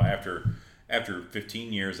 like, after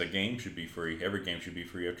 15 years, a game should be free. Every game should be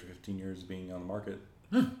free after 15 years of being on the market.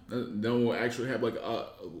 Then we'll actually have like a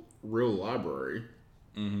real library.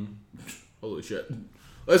 Mm-hmm. Holy shit!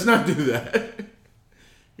 Let's not do that.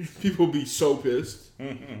 People will be so pissed.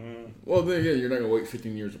 Mm-hmm. Well, then again, you're not gonna wait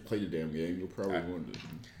 15 years to play the damn game. You'll probably want to.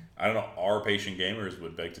 I don't know. Our patient gamers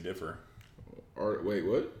would beg to differ. Wait,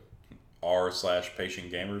 what?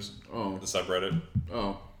 r/patient gamers. Oh, the subreddit.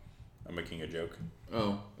 Oh, I'm making a joke.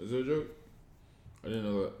 Oh, is it a joke? I didn't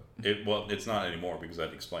know that. It's not anymore because I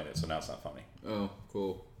had to explain it, so now it's not funny. Oh,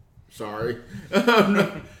 cool. Sorry.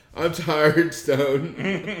 I'm tired, Stone.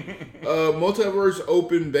 Multiverse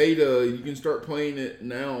open beta. You can start playing it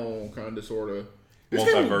now, kind of, sort of.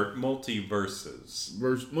 Multiverses.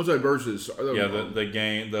 Multiverses. Yeah, the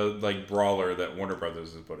game, the like brawler that Warner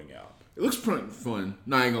Brothers is putting out. It looks pretty fun.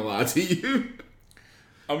 Not gonna lie to you.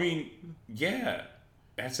 I mean, yeah.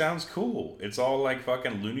 That sounds cool. It's all like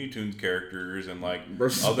fucking Looney Tunes characters and like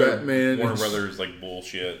versus other Batman Warner Brothers like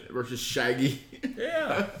bullshit. Versus Shaggy.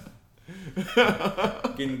 Yeah.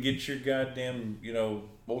 Can get your goddamn,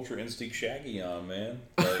 Ultra Instinct Shaggy on, man.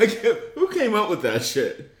 Like, who came up with that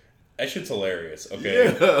shit? That shit's hilarious.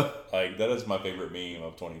 Okay. Yeah. Like that is my favorite meme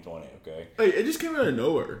of 2020. Okay. Hey, it just came out of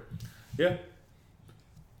nowhere. Yeah.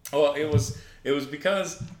 Well, it was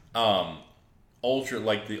because Ultra,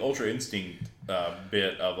 like the Ultra Instinct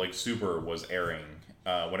bit of like Super was airing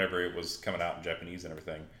whenever it was coming out in Japanese and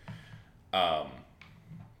everything.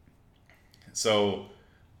 So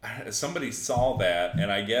somebody saw that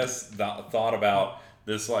and I guess thought about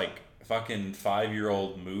this like fucking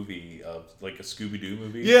 5-year-old movie of like a Scooby-Doo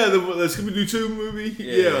movie. Yeah, the Scooby-Doo 2 movie.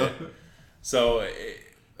 Yeah. So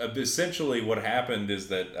essentially what happened is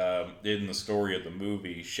that in the story of the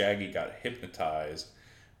movie, Shaggy got hypnotized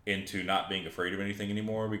into not being afraid of anything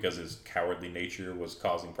anymore because his cowardly nature was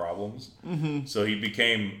causing problems. Mm-hmm. So he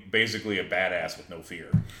became basically a badass with no fear.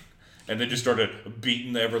 And then just started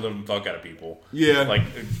beating the ever-living fuck out of people. Yeah. Like,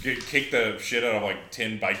 kick the shit out of like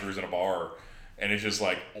 10 bikers in a bar. And it's just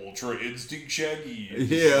like, Ultra Instinct Shaggy.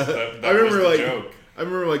 Yeah. That I remember was the joke. I I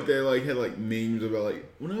remember like they like had like memes about like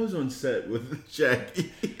when I was on set with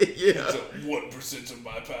Shaggy. Yeah. It's 1% of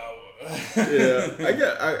my power.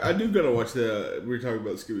 Yeah, I do gotta watch that. We were talking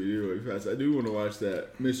about Scooby Doo really fast. I do want to watch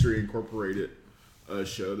that Mystery Incorporated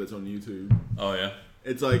show that's on YouTube. Oh yeah,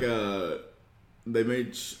 it's like they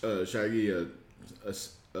made Shaggy a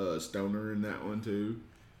stoner in that one too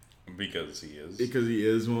because he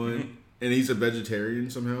is one, and he's a vegetarian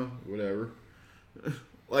somehow. Whatever.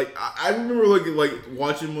 Like I remember like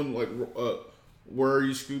watching one like Where Are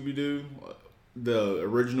You Scooby Doo, the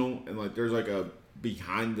original, and like there's like a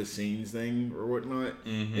behind the scenes thing or whatnot.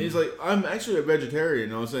 And he's like, I'm actually a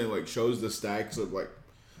vegetarian. And I was saying like shows the stacks of like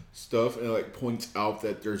stuff and like points out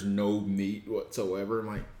that there's no meat whatsoever. I'm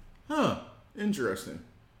like, huh, interesting.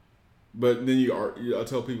 But then I'll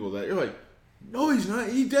tell people that you're like, no, he's not.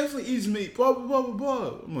 He definitely eats meat. Blah blah blah blah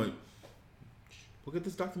blah. I'm like, look at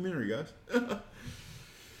this documentary, guys.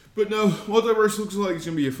 But no, Multiverse looks like it's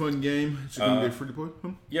gonna be a fun game. It's gonna be free to play.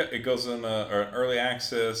 Yeah, it goes in early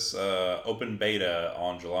access, open beta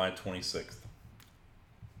on July 26th.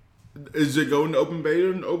 Is it going to open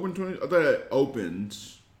beta and open 20? I thought it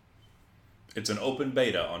opens. It's an open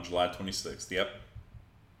beta on July 26th. Yep,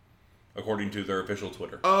 according to their official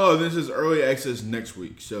Twitter. Oh, this is early access next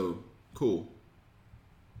week. So cool.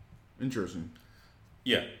 Interesting.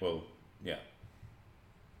 Yeah. Well. Yeah.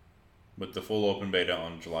 With the full open beta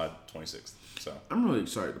on July 26th. So I'm really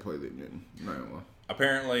excited to play that game. Not gonna lie.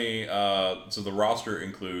 Apparently, so the roster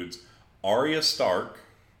includes Arya Stark,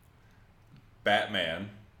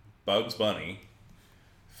 Batman, Bugs Bunny,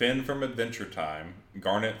 Finn from Adventure Time,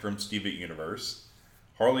 Garnet from Steven Universe,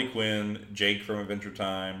 Harley Quinn, Jake from Adventure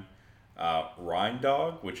Time, Rhyme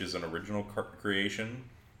Dog, which is an original creation,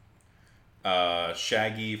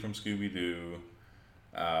 Shaggy from Scooby Doo,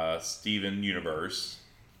 Steven Universe,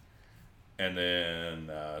 and then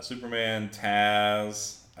Superman,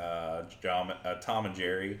 Taz, Tom and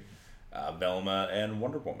Jerry, Velma, and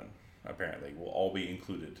Wonder Woman, apparently, will all be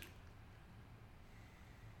included.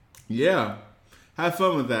 Yeah. Have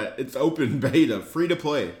fun with that. It's open beta. Free to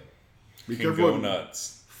play. Be careful. Go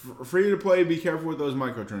nuts. Free to play. Be careful with those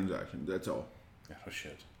microtransactions. That's all. Oh,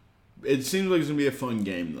 shit. It seems like it's going to be a fun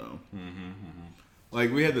game, though.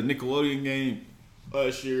 Like, we had the Nickelodeon game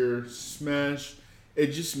last year, Smash. It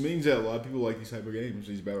just means that a lot of people like these type of games,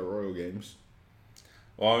 these Battle Royale games.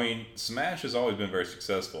 Well, I mean, Smash has always been very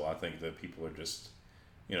successful. I think that people are just,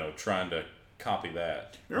 trying to copy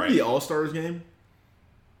that. Remember the All-Stars game?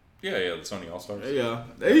 Yeah, the Sony All-Stars. Yeah,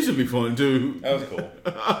 they used to be fun, too. That was cool.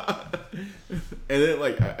 And then,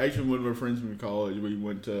 like, actually, one of my friends from college, we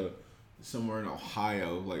went to somewhere in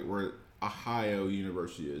Ohio, like, where Ohio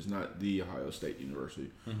University is, not the Ohio State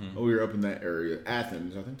University. We were up in that area.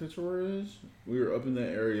 Athens, I think that's where it is. We were up in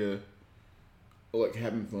that area, like,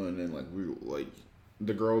 having fun, and, like, we were, like,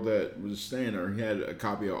 the girl that was staying there, he had a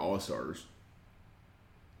copy of All-Stars.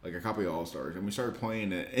 Like, a copy of All-Stars. And we started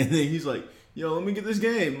playing it, and then he's like, yo, let me get this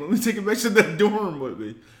game. Let me take it back to that dorm with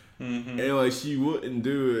me. And, like, she wouldn't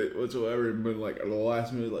do it whatsoever. But, like, at the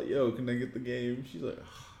last minute, like, yo, can I get the game? She's like,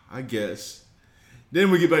 I guess. Then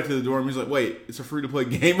we get back to the dorm. He's like, wait, it's a free-to-play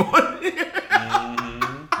game on here.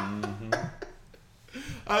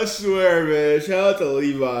 I swear, man. Shout out to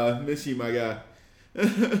Levi. Miss you, my guy.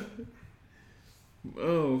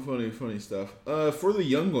 Oh, funny stuff. For the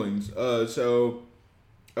younglings, so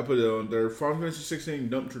I put it on there. Final Fantasy 16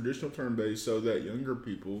 dumped traditional turn-based so that younger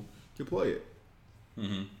people could play it.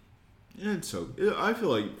 Yeah, I feel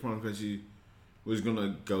like Final Fantasy was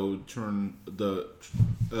gonna go turn the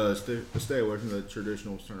stay away from the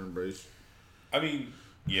traditional turn-based. I mean,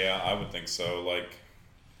 yeah, I would think so. Like,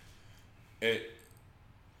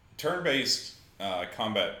 turn-based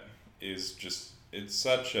combat is just, it's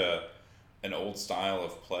such an old style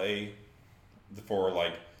of play for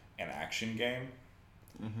like an action game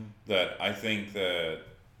that I think that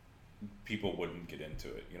people wouldn't get into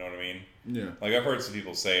it. You know what I mean? Yeah. Like, I've heard some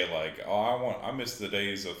people say like, "Oh, I miss the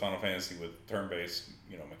days of Final Fantasy with turn-based,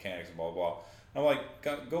 mechanics and blah blah." And I'm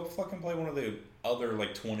like, go fucking play one of the other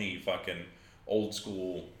like 20 fucking old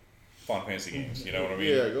school Final Fantasy games. You know what I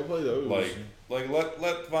mean? Yeah, go play those. Like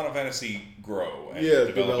let Final Fantasy grow and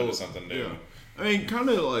develop into something new. Yeah. I mean, kind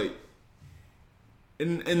of like,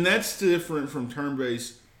 and that's different from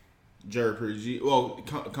turn-based JRPG. Well,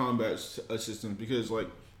 combat systems, because like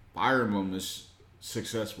Fire Emblem is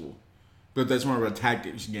successful, but that's more of a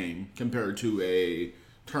tactics game compared to a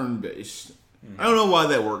turn-based. I don't know why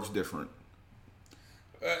that works different.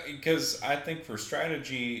 Because I think for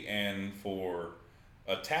strategy and for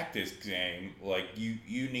a tactics game, like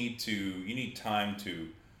you need time to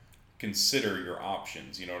consider your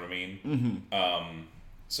options. You know what I mean?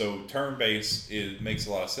 So turn-based makes a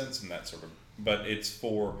lot of sense in that sort of, but it's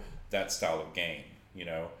for that style of game, you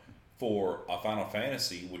know. For a Final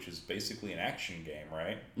Fantasy, which is basically an action game,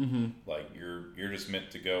 right? Mm-hmm. Like you're just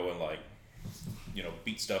meant to go and like, you know,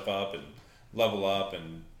 beat stuff up and level up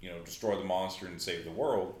and, you know, destroy the monster and save the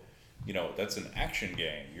world. You know, that's an action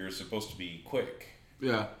game. You're supposed to be quick.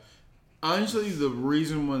 Yeah. Honestly, the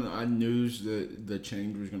reason when I knew that the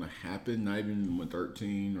change was going to happen, not even when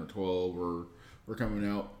 13 or 12 were coming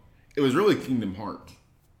out, it was really Kingdom Hearts.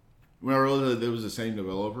 When I realized that it was the same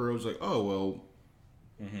developer, I was like, oh, well,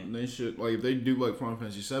 they should, like, if they do like Final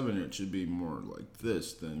Fantasy 7, it should be more like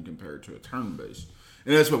this than compared to a turn-based.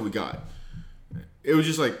 And that's what we got. It was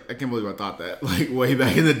just like, I can't believe I thought that, like, way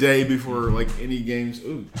back in the day before, like, any games.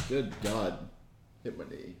 Ooh, good God. Hit my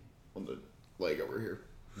knee on the leg over here.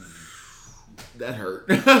 That hurt.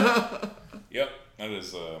 Yep,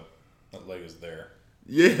 that leg is there.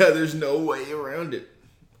 Yeah, there's no way around it.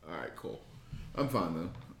 Alright, cool. I'm fine, though.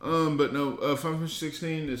 But no, Final Fantasy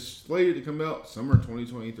 16 is slated to come out summer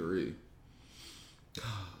 2023.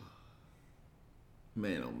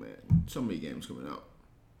 Man, oh man. So many games coming out.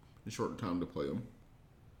 A short time to play them.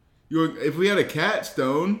 If we had a cat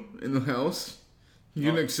stone in the house, you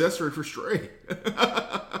get an accessory for Stray.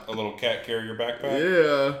 A little cat carrier backpack?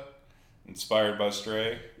 Yeah. Inspired by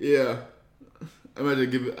Stray? Yeah. I'm going to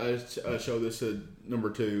give I show this to number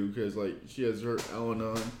 2 because, like, she has her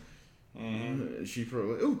Al-Anon. Mm-hmm. She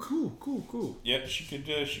probably like, oh, cool. Yeah, she could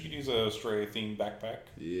use a Stray themed backpack.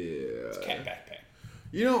 Yeah. It's a cat backpack.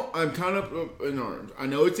 You know, I'm kind of up in arms. I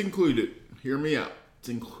know it's included. Hear me out. It's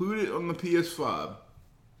included on the PS5.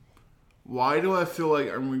 Why do I feel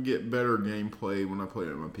like I'm going to get better gameplay when I play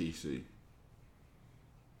it on my PC?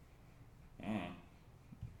 Because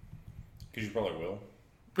you probably will.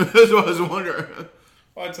 That's what I was wondering.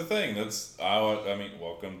 Well, it's a thing. I mean,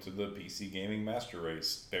 welcome to the PC gaming master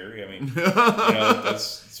race, Barry. I mean, you know,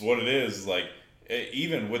 that's what it is. Like,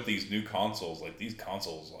 even with these new consoles, like, these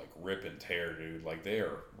consoles, like, rip and tear, dude. Like, they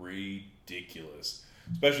are ridiculous.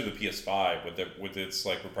 Especially the PS5 with its,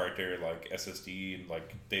 like, proprietary, like, SSD and,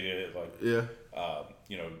 like, data, like, yeah.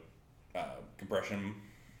 You know, compression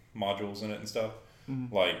modules in it and stuff.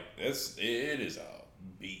 Mm-hmm. Like, it is a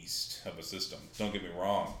beast of a system. Don't get me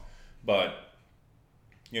wrong. But,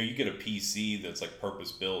 you know, you get a PC that's, like,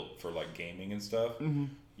 purpose built for, like, gaming and stuff. Mm-hmm.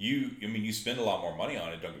 You spend a lot more money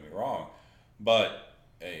on it, don't get me wrong. But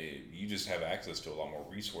you just have access to a lot more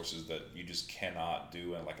resources that you just cannot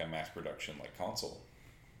do in, like, a mass production, like, console.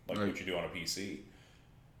 Like what you do on a PC.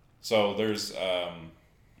 So there's, you know,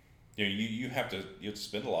 you have to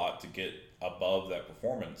spend a lot to get above that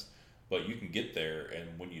performance, but you can get there,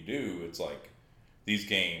 and when you do, it's like these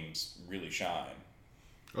games really shine.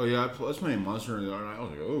 Oh yeah, I was playing Monster Hunter the other night. I was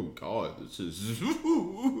like, oh god, this is.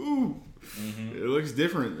 Mm-hmm. It looks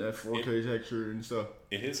different, that 4K texture and stuff.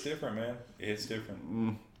 It is different, man. It's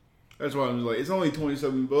different. That's why I was like, it's only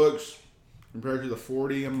 $27 compared to the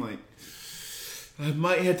 40. I'm like, I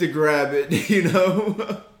might have to grab it, you know.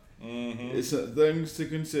 Mm-hmm. It's things to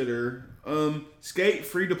consider. Skate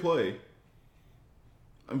free to play.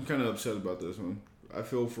 I'm kind of upset about this one. I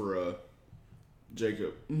feel for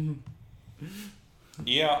Jacob.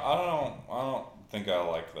 Yeah, I don't think I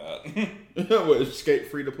like that. What, is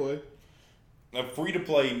Skate free to play? Now, free to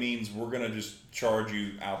play means we're gonna just charge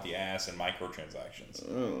you out the ass in microtransactions.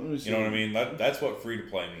 You know what I mean? That's what free to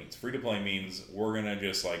play means. Free to play means we're gonna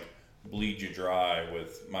just like bleed you dry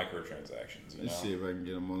with microtransactions. Let's see if I can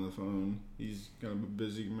get him on the phone. He's kind of a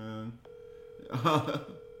busy man. Hello.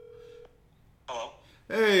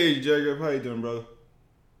 Hey, Jacob, how you doing, brother?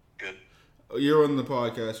 Good. You're on the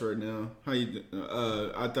podcast right now. How you?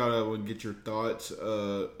 I thought I would get your thoughts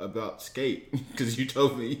about Skate because you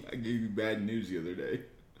told me I gave you bad news the other day.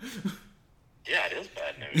 Yeah, it is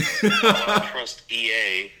bad news. I don't trust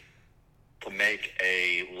EA to make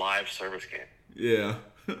a live service game. Yeah,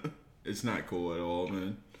 it's not cool at all,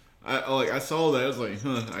 man. I saw that. I was like,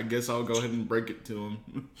 I guess I'll go ahead and break it to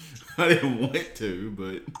him. I didn't want to,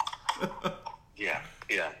 but Yeah,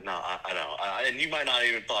 no, I know. And you might not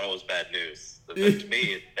even thought it was bad news. But to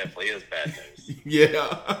me, it definitely is bad news. Yeah.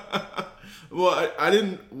 Well, I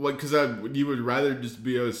didn't, like, because you would rather just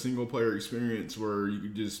be a single player experience where you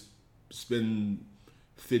could just spend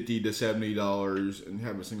 $50 to $70 and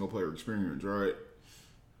have a single player experience, right?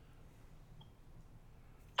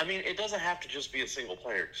 I mean, it doesn't have to just be a single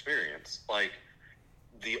player experience. Like,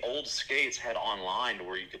 the old skates had online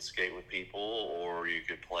where you could skate with people or you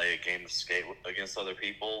could play a game of skate against other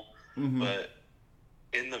people. Mm-hmm. But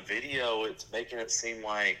in the video, it's making it seem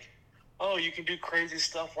like, oh, you can do crazy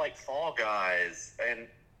stuff like Fall Guys. And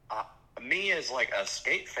me as like a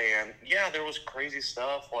skate fan, yeah, there was crazy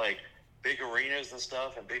stuff like big arenas and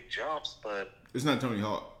stuff and big jumps, but It's not Tony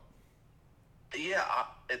Hawk. yeah,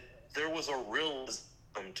 there was a realism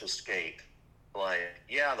to skate. Like,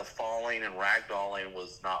 yeah, the falling and ragdolling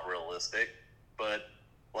was not realistic, but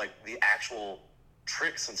like the actual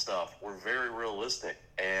tricks and stuff were very realistic,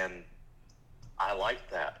 and I liked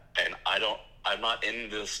that. And I'm not in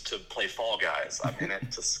this to play Fall Guys. I'm in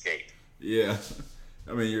it to skate. Yeah.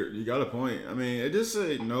 I mean, you got a point. I mean, it just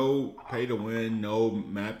say no pay to win, no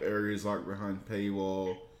map areas locked behind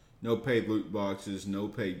paywall, no paid loot boxes, no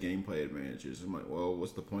paid gameplay advantages. I'm like, well,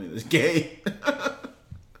 what's the point of this game?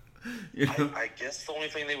 You know? I guess the only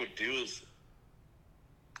thing they would do is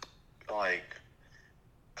like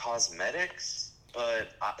cosmetics, but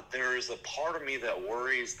there is a part of me that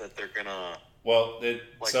worries that they're gonna. Well, they've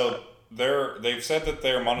said that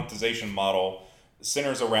their monetization model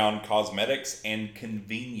centers around cosmetics and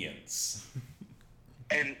convenience.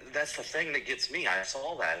 And that's the thing that gets me. I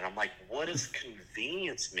saw that, and I'm like, what does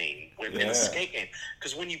convenience mean in a skate game?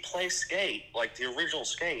 Because when you play Skate, like the original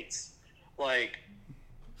Skates, like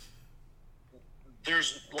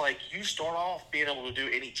there's like you start off being able to do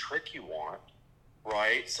any trick you want,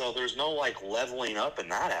 right? So there's no like leveling up in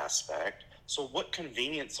that aspect. So what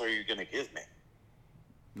convenience are you going to give me?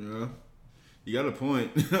 Yeah, you got a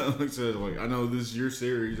point. Like I said, like I know this is your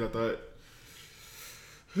series. I thought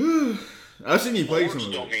I've seen you play some of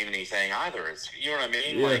it. Don't mean anything either. It's, you know what I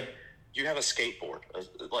mean? Yeah. Like you have a skateboard.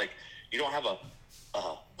 Like you don't have a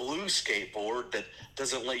blue skateboard that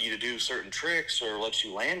doesn't let you do certain tricks or lets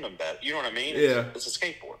you land them better. You know what I mean? Yeah. It's a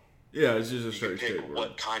skateboard. Yeah, it's just a You straight can pick skateboard.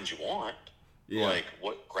 what kind you want. Yeah. Like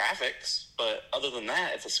what graphics, but other than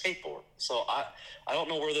that, it's a skateboard. So I don't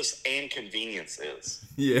know where this and convenience is.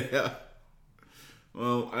 Yeah.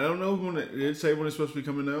 Well, I don't know when it did say when it's supposed to be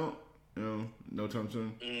coming out. You know, no time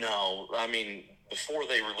soon. No, I mean before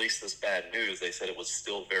they released this bad news, they said it was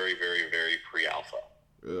still very, very, very pre-alpha.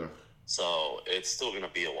 Ugh. So it's still going to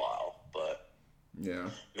be a while, but Yeah.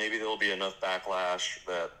 maybe there'll be enough backlash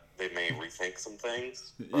that they may rethink some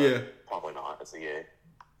things. But Yeah. probably not. It's EA.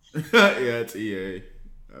 Yeah, it's EA.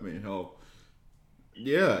 I mean, hell.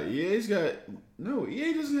 Yeah, EA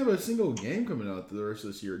doesn't have a single game coming out the rest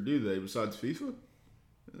of this year, do they? Besides FIFA,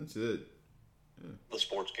 that's it. The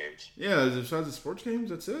sports games. Yeah, besides the sports games,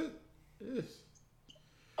 that's it. Yes.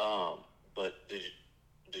 But did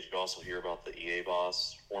you also hear about the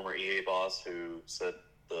former EA boss, who said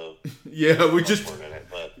the Yeah, we just word in it?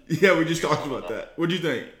 But talked about that. What do you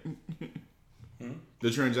think? The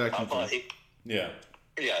I transaction. thought thing.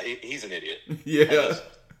 he's an idiot. Yeah.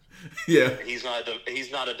 Yeah. He's not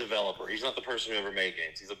a developer. He's not the person who ever made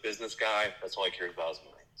games. He's a business guy. That's all he cares about is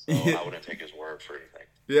money. So I wouldn't take his word for anything.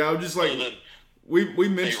 Yeah, I'm just like Other than we they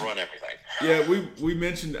mentioned. run everything. Yeah, we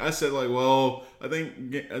mentioned. I said like, well, I think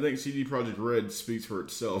CD Projekt Red speaks for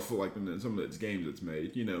itself. Like in some of its games it's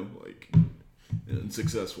made, you know, like and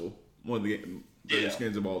successful. One of the greatest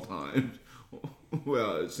games of all time.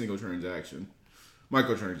 Well, it's single transaction,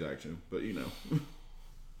 microtransaction, but you know.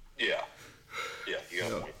 Yeah, you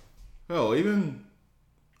got a point. Hell, even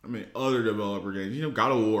other developer games. You know,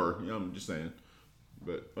 God of War. You know, I'm just saying,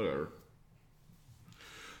 but whatever.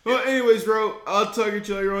 Well, anyways, bro, I'll talk to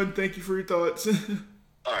you later on. Thank you for your thoughts.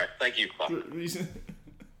 All right, thank you. Bye.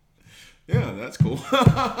 Yeah, that's cool.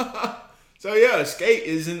 So yeah, Skate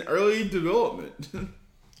is in early development.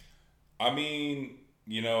 I mean,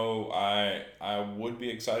 you know, I would be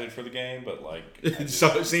excited for the game, but like,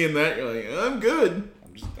 So seeing that, you're like, I'm good.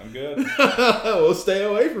 I'm good. We'll stay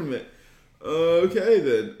away from it. Okay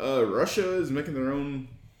then. Russia is making their own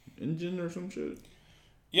engine or some shit.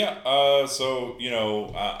 Yeah. So you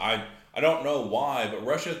know, I don't know why, but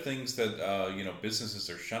Russia thinks that you know, businesses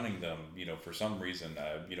are shunning them. You know, for some reason.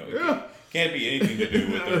 You know, it can't be anything to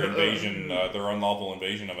do with their invasion, their unlawful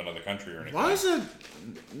invasion of another country or anything. Why is it?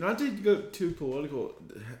 Not to go too political.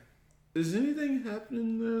 Is anything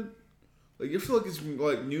happening there? Like, I feel like it's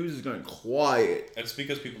like news is going quiet. It's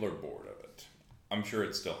because people are bored of it. I'm sure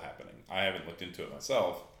it's still happening. I haven't looked into it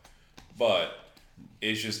myself, but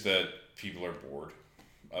it's just that people are bored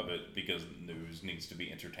of it because news needs to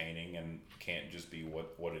be entertaining and can't just be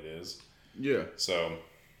what it is. Yeah. So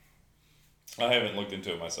I haven't looked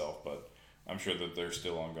into it myself, but I'm sure that there's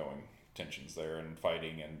still ongoing tensions there and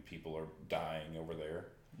fighting, and people are dying over there.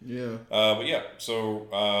 Yeah. But yeah,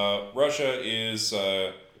 so Russia is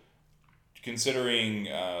considering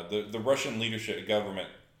the Russian government,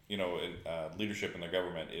 you know, leadership in the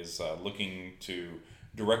government is looking to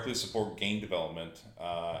directly support game development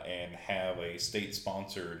and have a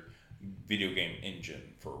state-sponsored video game engine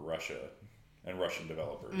for Russia and Russian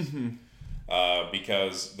developers.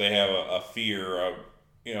 because they have a fear,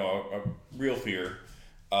 a real fear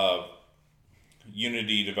of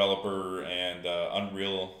Unity developer and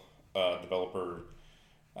Unreal developer,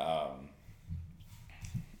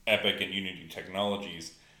 Epic and Unity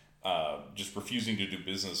Technologies, just refusing to do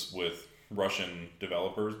business with Russian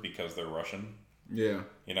developers because they're Russian. Yeah.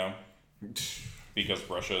 You know? Because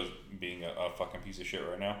Russia's being a fucking piece of shit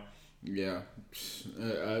right now. Yeah.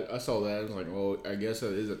 I saw that. I was like, well, I guess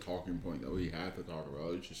that is a talking point that we have to talk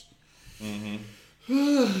about. It's just...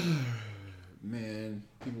 Man,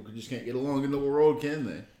 people just can't get along in the world, can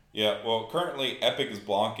they? Yeah, well, currently Epic is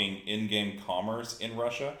blocking in-game commerce in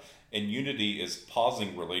Russia, and Unity is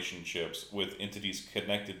pausing relationships with entities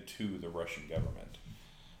connected to the Russian government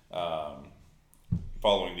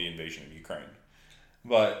following the invasion of Ukraine.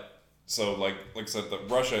 But, so, like I said,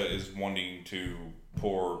 Russia is wanting to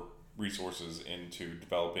pour resources into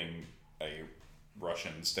developing a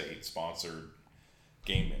Russian state-sponsored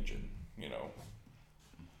game engine,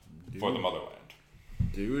 for the motherland.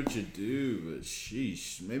 Do what you do, but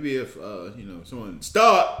sheesh. Maybe if, someone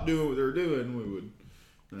stopped doing what they're doing, we would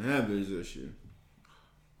not have this issue.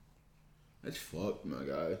 That's fucked, my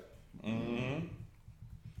guy. Mm-hmm.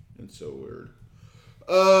 It's so weird.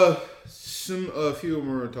 A few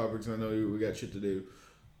more topics. I know we got shit to do.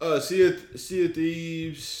 Sea of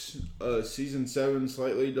Thieves, season 7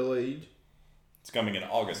 slightly delayed. It's coming in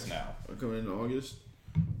August now. Coming in August.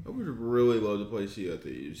 I would really love to play Sea of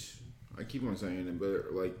Thieves. I keep on saying it,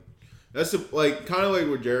 but that's kind of like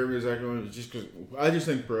what Jeremy was acting on. Just because I just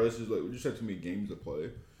think for us is we just have too many games to play.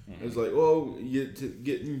 Mm-hmm. It's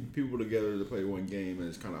getting people together to play one game, and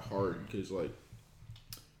it's kind of hard because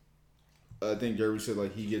I think Jeremy said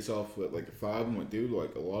he gets off at 5. I'm like, dude,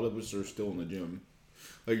 a lot of us are still in the gym.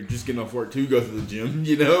 You're just getting off work to go to the gym,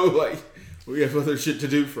 we have other shit to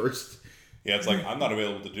do first. Yeah, it's I'm not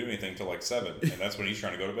available to do anything till 7, and that's when he's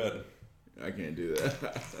trying to go to bed. I can't do that.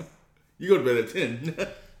 You go to bed at 10.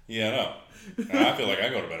 Yeah, I know. And I feel like I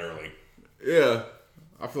go to bed early. Yeah.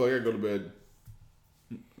 I feel like I go to bed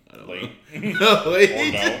late. Late.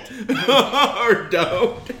 Or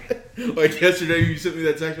don't. Yesterday you sent me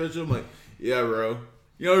that text message. I'm like, yeah, bro.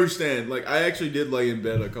 You don't understand. I actually did lay in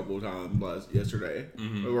bed a couple of times yesterday.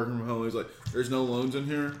 Mm-hmm. Working from home. He's like, there's no loans in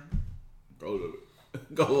here. Go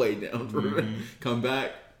lay down for a minute. Come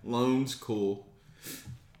back. Loans, cool.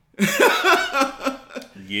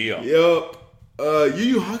 Yeah. Yup.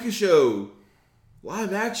 Yu Yu Hakusho.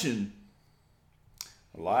 Live action.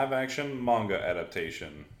 Live action manga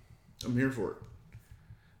adaptation. I'm here for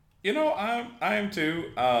it. I am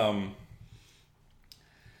too.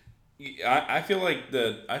 I feel like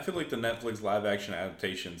the Netflix live action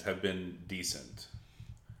adaptations have been decent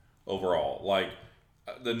overall.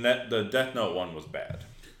 The Death Note one was bad.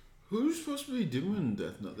 Who's supposed to be doing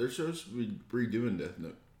Death Note? They're supposed to be redoing Death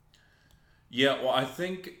Note. Yeah, well, I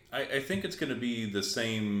think it's going to be the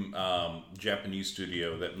same Japanese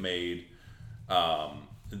studio that made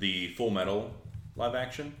the Full Metal live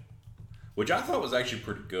action, which I thought was actually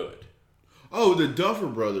pretty good. Oh, the Duffer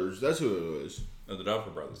Brothers. That's who it was. Oh, the Duffer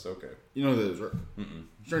Brothers. Okay. You know who that is, right? Mm-mm.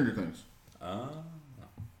 Stranger Things.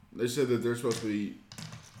 They said that they're supposed to be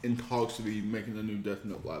in talks to be making a new Death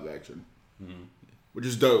Note live action, which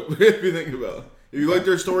is dope if you think about it. If you like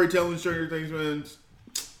their storytelling, Stranger Things, man.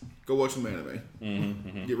 Go watch some anime.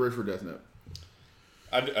 Mm-hmm. Get ready for Death Note.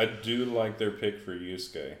 I do like their pick for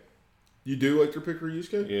Yusuke. You do like their pick for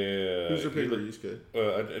Yusuke? Yeah. Who's their pick for Yusuke?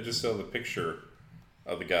 I just saw the picture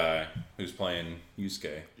of the guy who's playing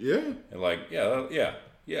Yusuke. Yeah. And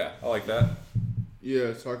yeah, I like that.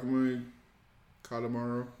 Yeah, Takumi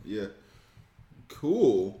Kadamaro. Yeah.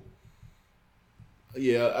 Cool.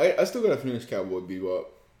 Yeah, I still gotta finish Cowboy Bebop.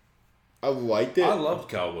 I liked it. I loved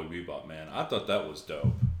Cowboy Bebop, man. I thought that was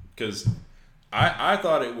dope. Because I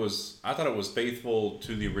thought it was faithful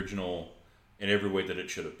to the original in every way that it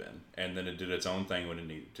should have been, and then it did its own thing when it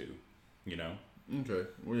needed to, Okay.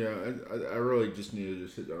 Well, yeah, I really just needed to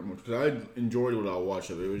sit down and watch because I enjoyed what I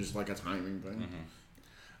watched of it. It was just a timing thing. Mm-hmm.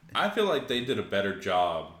 I feel like they did a better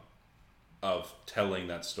job of telling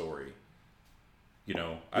that story.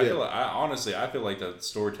 I feel like the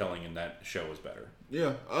storytelling in that show was better.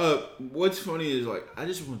 Yeah. What's funny is I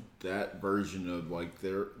just want that version of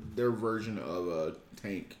their version of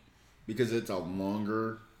Tank because it's a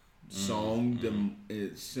longer song than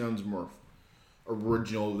it sounds more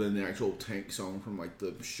original than the actual Tank song from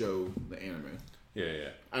the show, the anime.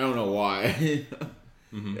 Yeah. I don't know why.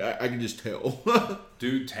 I can just tell.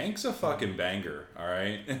 Dude, Tank's a fucking banger. All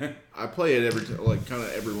right. I play it every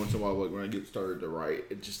once in a while. When I get started to write,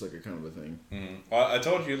 it's just a kind of a thing. Mm-hmm. Well, I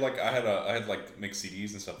told you I had mixed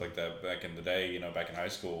CDs and stuff like that back in the day. Back in high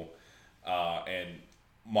school, and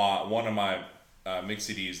one of my mix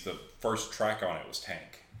CDs, the first track on it was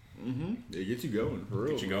Tank. Mm-hmm. It gets you going for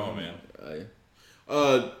real. Get you going, man.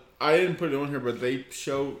 I didn't put it on here, but they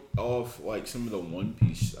show off like some of the One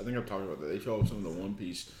Piece. I think I've talked about that. They show off some of the One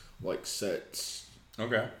Piece like sets.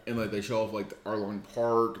 Okay. And like they show off like the Arlong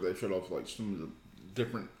Park. They showed off like some of the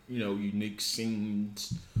different, unique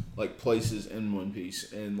scenes, like places in One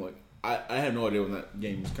Piece. And like I have no idea when that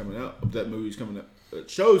game is coming out. That movie's coming out.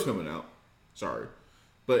 That show's coming out. Sorry,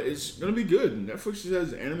 but it's gonna be good. Netflix just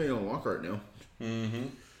has anime on lock right now. Mm-hmm.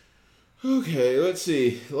 Okay, let's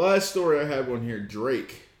see. The last story I have on here: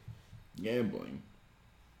 Drake gambling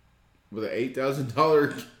with an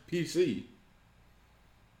 $8,000 PC.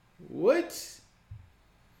 What?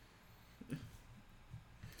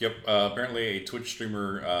 Yep. Apparently, a Twitch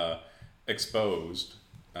streamer exposed.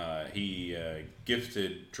 He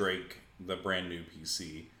gifted Drake the brand new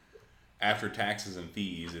PC. After taxes and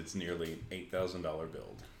fees, it's nearly $8,000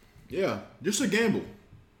 build. Yeah, just a gamble.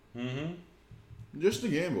 Mm-hmm. Just a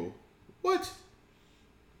gamble. What?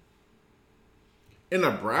 In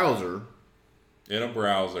a browser? In a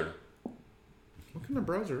browser. What kind of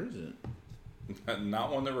browser is it?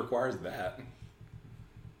 Not one that requires that.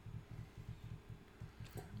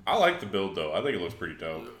 I like the build, though. I think it looks pretty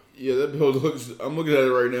dope. Yeah, that build looks... I'm looking at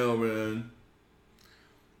it right now, man.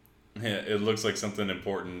 Yeah, it looks like something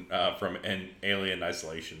important from an Alien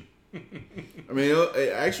Isolation. I mean,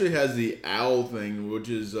 it actually has the owl thing, which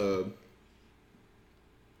is...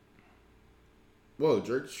 Whoa,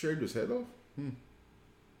 Drake shaved his head off?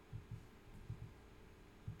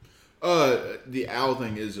 The owl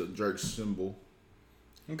thing is a Drake's symbol.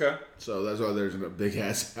 Okay. So that's why there's a big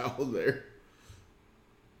ass owl there.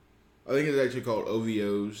 I think it's actually called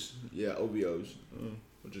OVOs. Yeah, OVOs.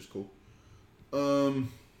 Which is cool.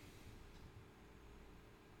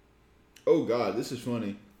 Oh god, this is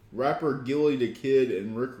funny. Rapper Gilly the Kid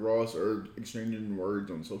and Rick Ross are exchanging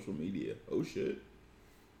words on social media. Oh shit.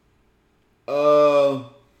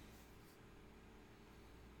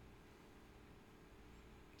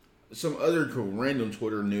 Some other cool random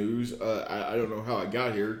Twitter news. I don't know how I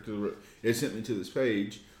got here because it sent me to this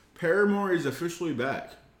page. Paramore is officially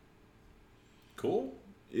back. Cool.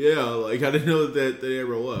 Yeah, like I didn't know that they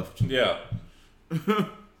ever left. Yeah.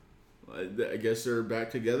 I guess they're back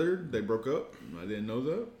together. They broke up. I didn't know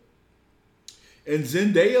that. And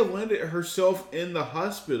Zendaya landed herself in the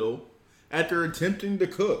hospital after attempting to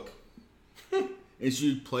cook. And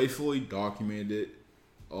she playfully documented it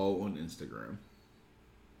all on Instagram.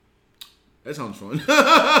 That sounds fun.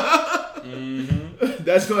 Mm-hmm.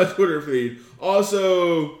 That's my Twitter feed.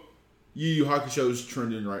 Also, Yu Yu Hakusho's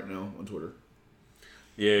trending right now on Twitter.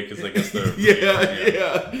 Yeah, because I guess they're...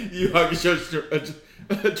 yeah. Yu Yu Hakusho's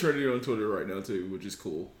trending on Twitter right now, too, which is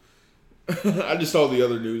cool. I just saw the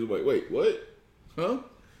other news. I'm like, wait, what? Huh?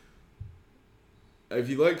 If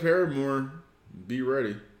you like Paramore, be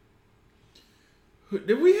ready.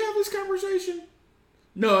 Did we have this conversation?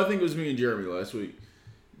 No, I think it was me and Jeremy last week.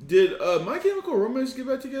 Did My Chemical Romance get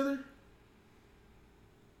back together?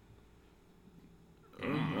 I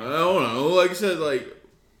don't know. Like I said,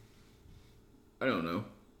 I don't know.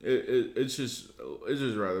 It's just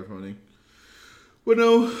rather funny. But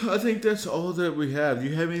no, I think that's all that we have. Do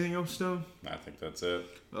you have anything else, Stone? I think that's it.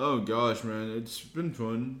 Oh gosh, man, it's been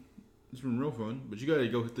fun. It's been real fun. But you gotta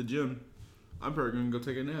go hit the gym. I'm probably gonna go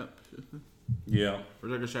take a nap. Yeah. Or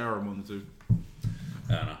take a shower, one of the two.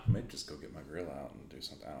 I don't know. I may just go get my grill out and do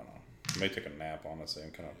something. I don't know. I may take a nap, honestly.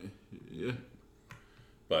 I'm kind of... Yeah.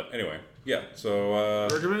 But anyway, yeah. So...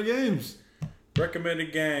 recommended games.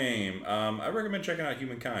 Recommended game. I recommend checking out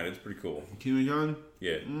Humankind. It's pretty cool. Humankind?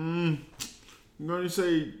 Yeah. I'm going to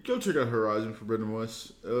say, go check out Horizon Forbidden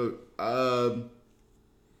West. I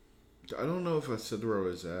don't know if I said where I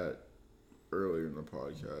was at earlier in the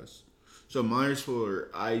podcast. So, minor spoiler,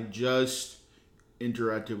 I just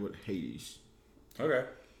interacted with Hades. Okay.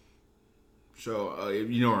 So,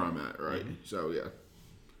 you know where I'm at, right? Mm-hmm. So, yeah.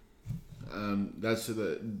 That's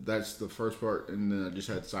the first part, and then I just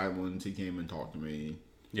had Silence. He came and talked to me.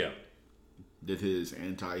 Yeah. Did his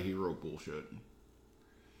anti-hero bullshit.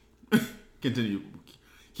 Continue.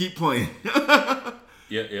 Keep playing.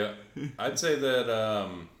 Yeah. I'd say that,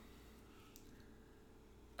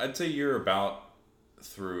 I'd say you're about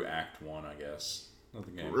through Act 1, I guess, of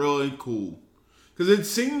the game. Really cool. Because it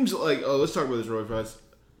seems like... Oh, let's talk about this really fast.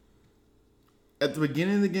 At the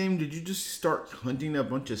beginning of the game, did you just start hunting a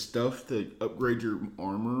bunch of stuff to upgrade your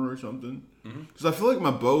armor or something? Because I feel like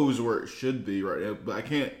my bow is where it should be right now, but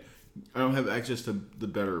I don't have access to the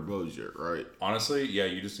better bows yet, right? Honestly, yeah,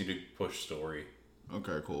 you just need to push story.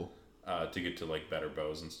 Okay, cool. To get to, better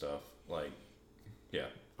bows and stuff. Yeah.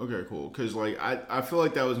 Okay, cool. Because like I feel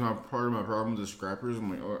like that was part of my problem with the scrappers. I'm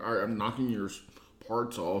like, all right, I'm knocking your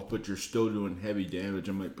parts off, but you're still doing heavy damage.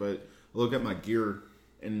 I'm like, but look at my gear,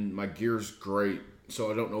 and my gear's great,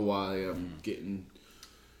 so I don't know why I'm getting.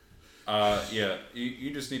 Yeah,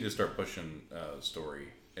 you just need to start pushing story.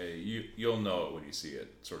 You'll know it when you see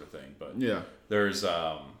it, sort of thing. But Yeah. there's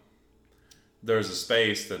a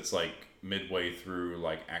space that's like midway through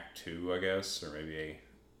like Act 2, I guess, or maybe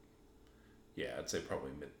I'd say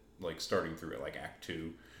probably like starting through like Act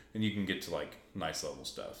 2, and you can get to like nice level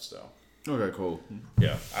stuff. So Okay, cool.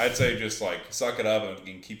 yeah, I'd say just like suck it up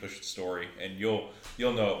and keep pushing story, and you'll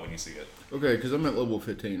know it when you see it. Okay, because I'm at level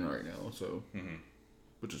 15 right now, so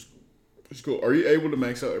which is cool. Are you able to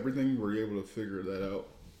max out everything? Were you able to figure that out?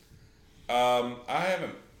 I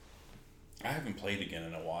haven't played again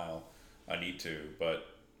in a while. I need to, but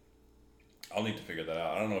I'll need to figure that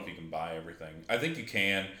out. I don't know if you can buy everything. I think you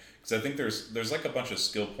can, because I think there's like a bunch of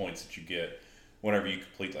skill points that you get whenever you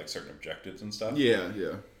complete like certain objectives and stuff. Yeah.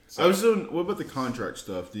 So, I was doing. What about the contract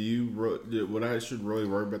stuff? What I should really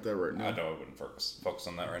worry about that right now? I wouldn't focus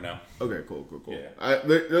on that right now. Okay, cool. Yeah.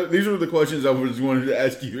 These were the questions I was wanted to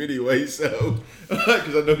ask you anyway. So,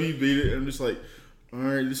 because I know you beat it, I'm just like, all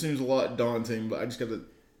right, this seems a lot daunting, but I just got to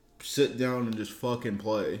sit down and just fucking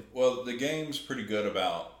play. Well, the game's pretty good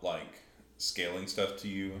about like scaling stuff to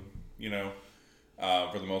you,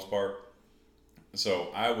 for the most part.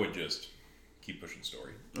 So I would just keep pushing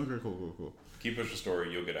story. Okay, cool. Keep pushing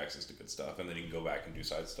story, you'll get access to good stuff, and then you can go back and do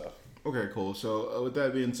side stuff. Okay, cool. So with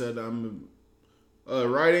that being said, I'm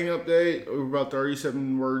writing update. We're about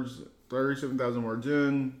 37,000 words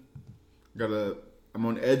in. I'm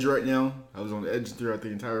on Edge right now. I was on Edge throughout the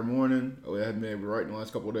entire morning. I hadn't been able to write in the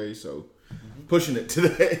last couple of days, so pushing it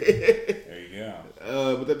today. There you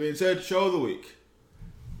go. With that being said, show of the week.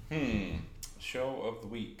 Show of the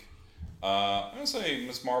week. I'm gonna say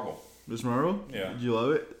Miss Marvel. Miss Marvel? Yeah. Did you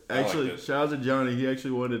love it? Actually, liked it. shout out to Johnny. He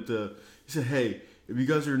actually wanted to. He said, "Hey, if you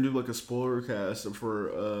guys are gonna do like a spoiler cast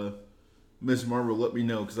for Miss Marvel, let me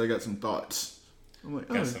know because I got some thoughts." I'm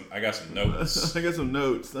like, I got some notes. I got some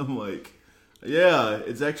notes. I'm like, yeah,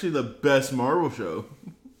 it's actually the best Marvel show.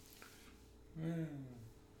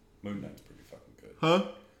 Moon Knight's pretty fucking good. Huh?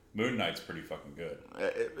 Moon Knight's pretty fucking good.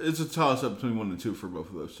 It's a toss up between 1 and 2 for both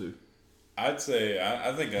of those two. I'd say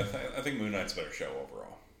I think Moon Knight's a better show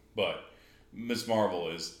overall, but Miss Marvel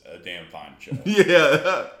is a damn fine show.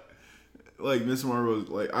 Yeah, like Miss Marvel.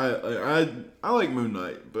 Like I like Moon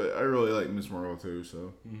Knight, but I really like Miss Marvel too.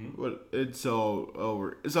 So, but it's all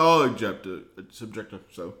over. It's all objective. It's subjective.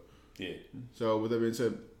 So yeah. So with that being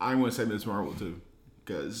said, I'm going to say Miss Marvel too,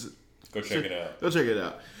 because Go check it out. Go check it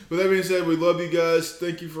out. With that being said, we love you guys.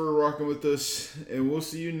 Thank you for rocking with us, and we'll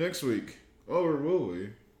see you next week. Oh, or will we?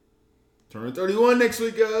 Turn 31 next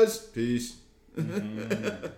week, guys. Peace.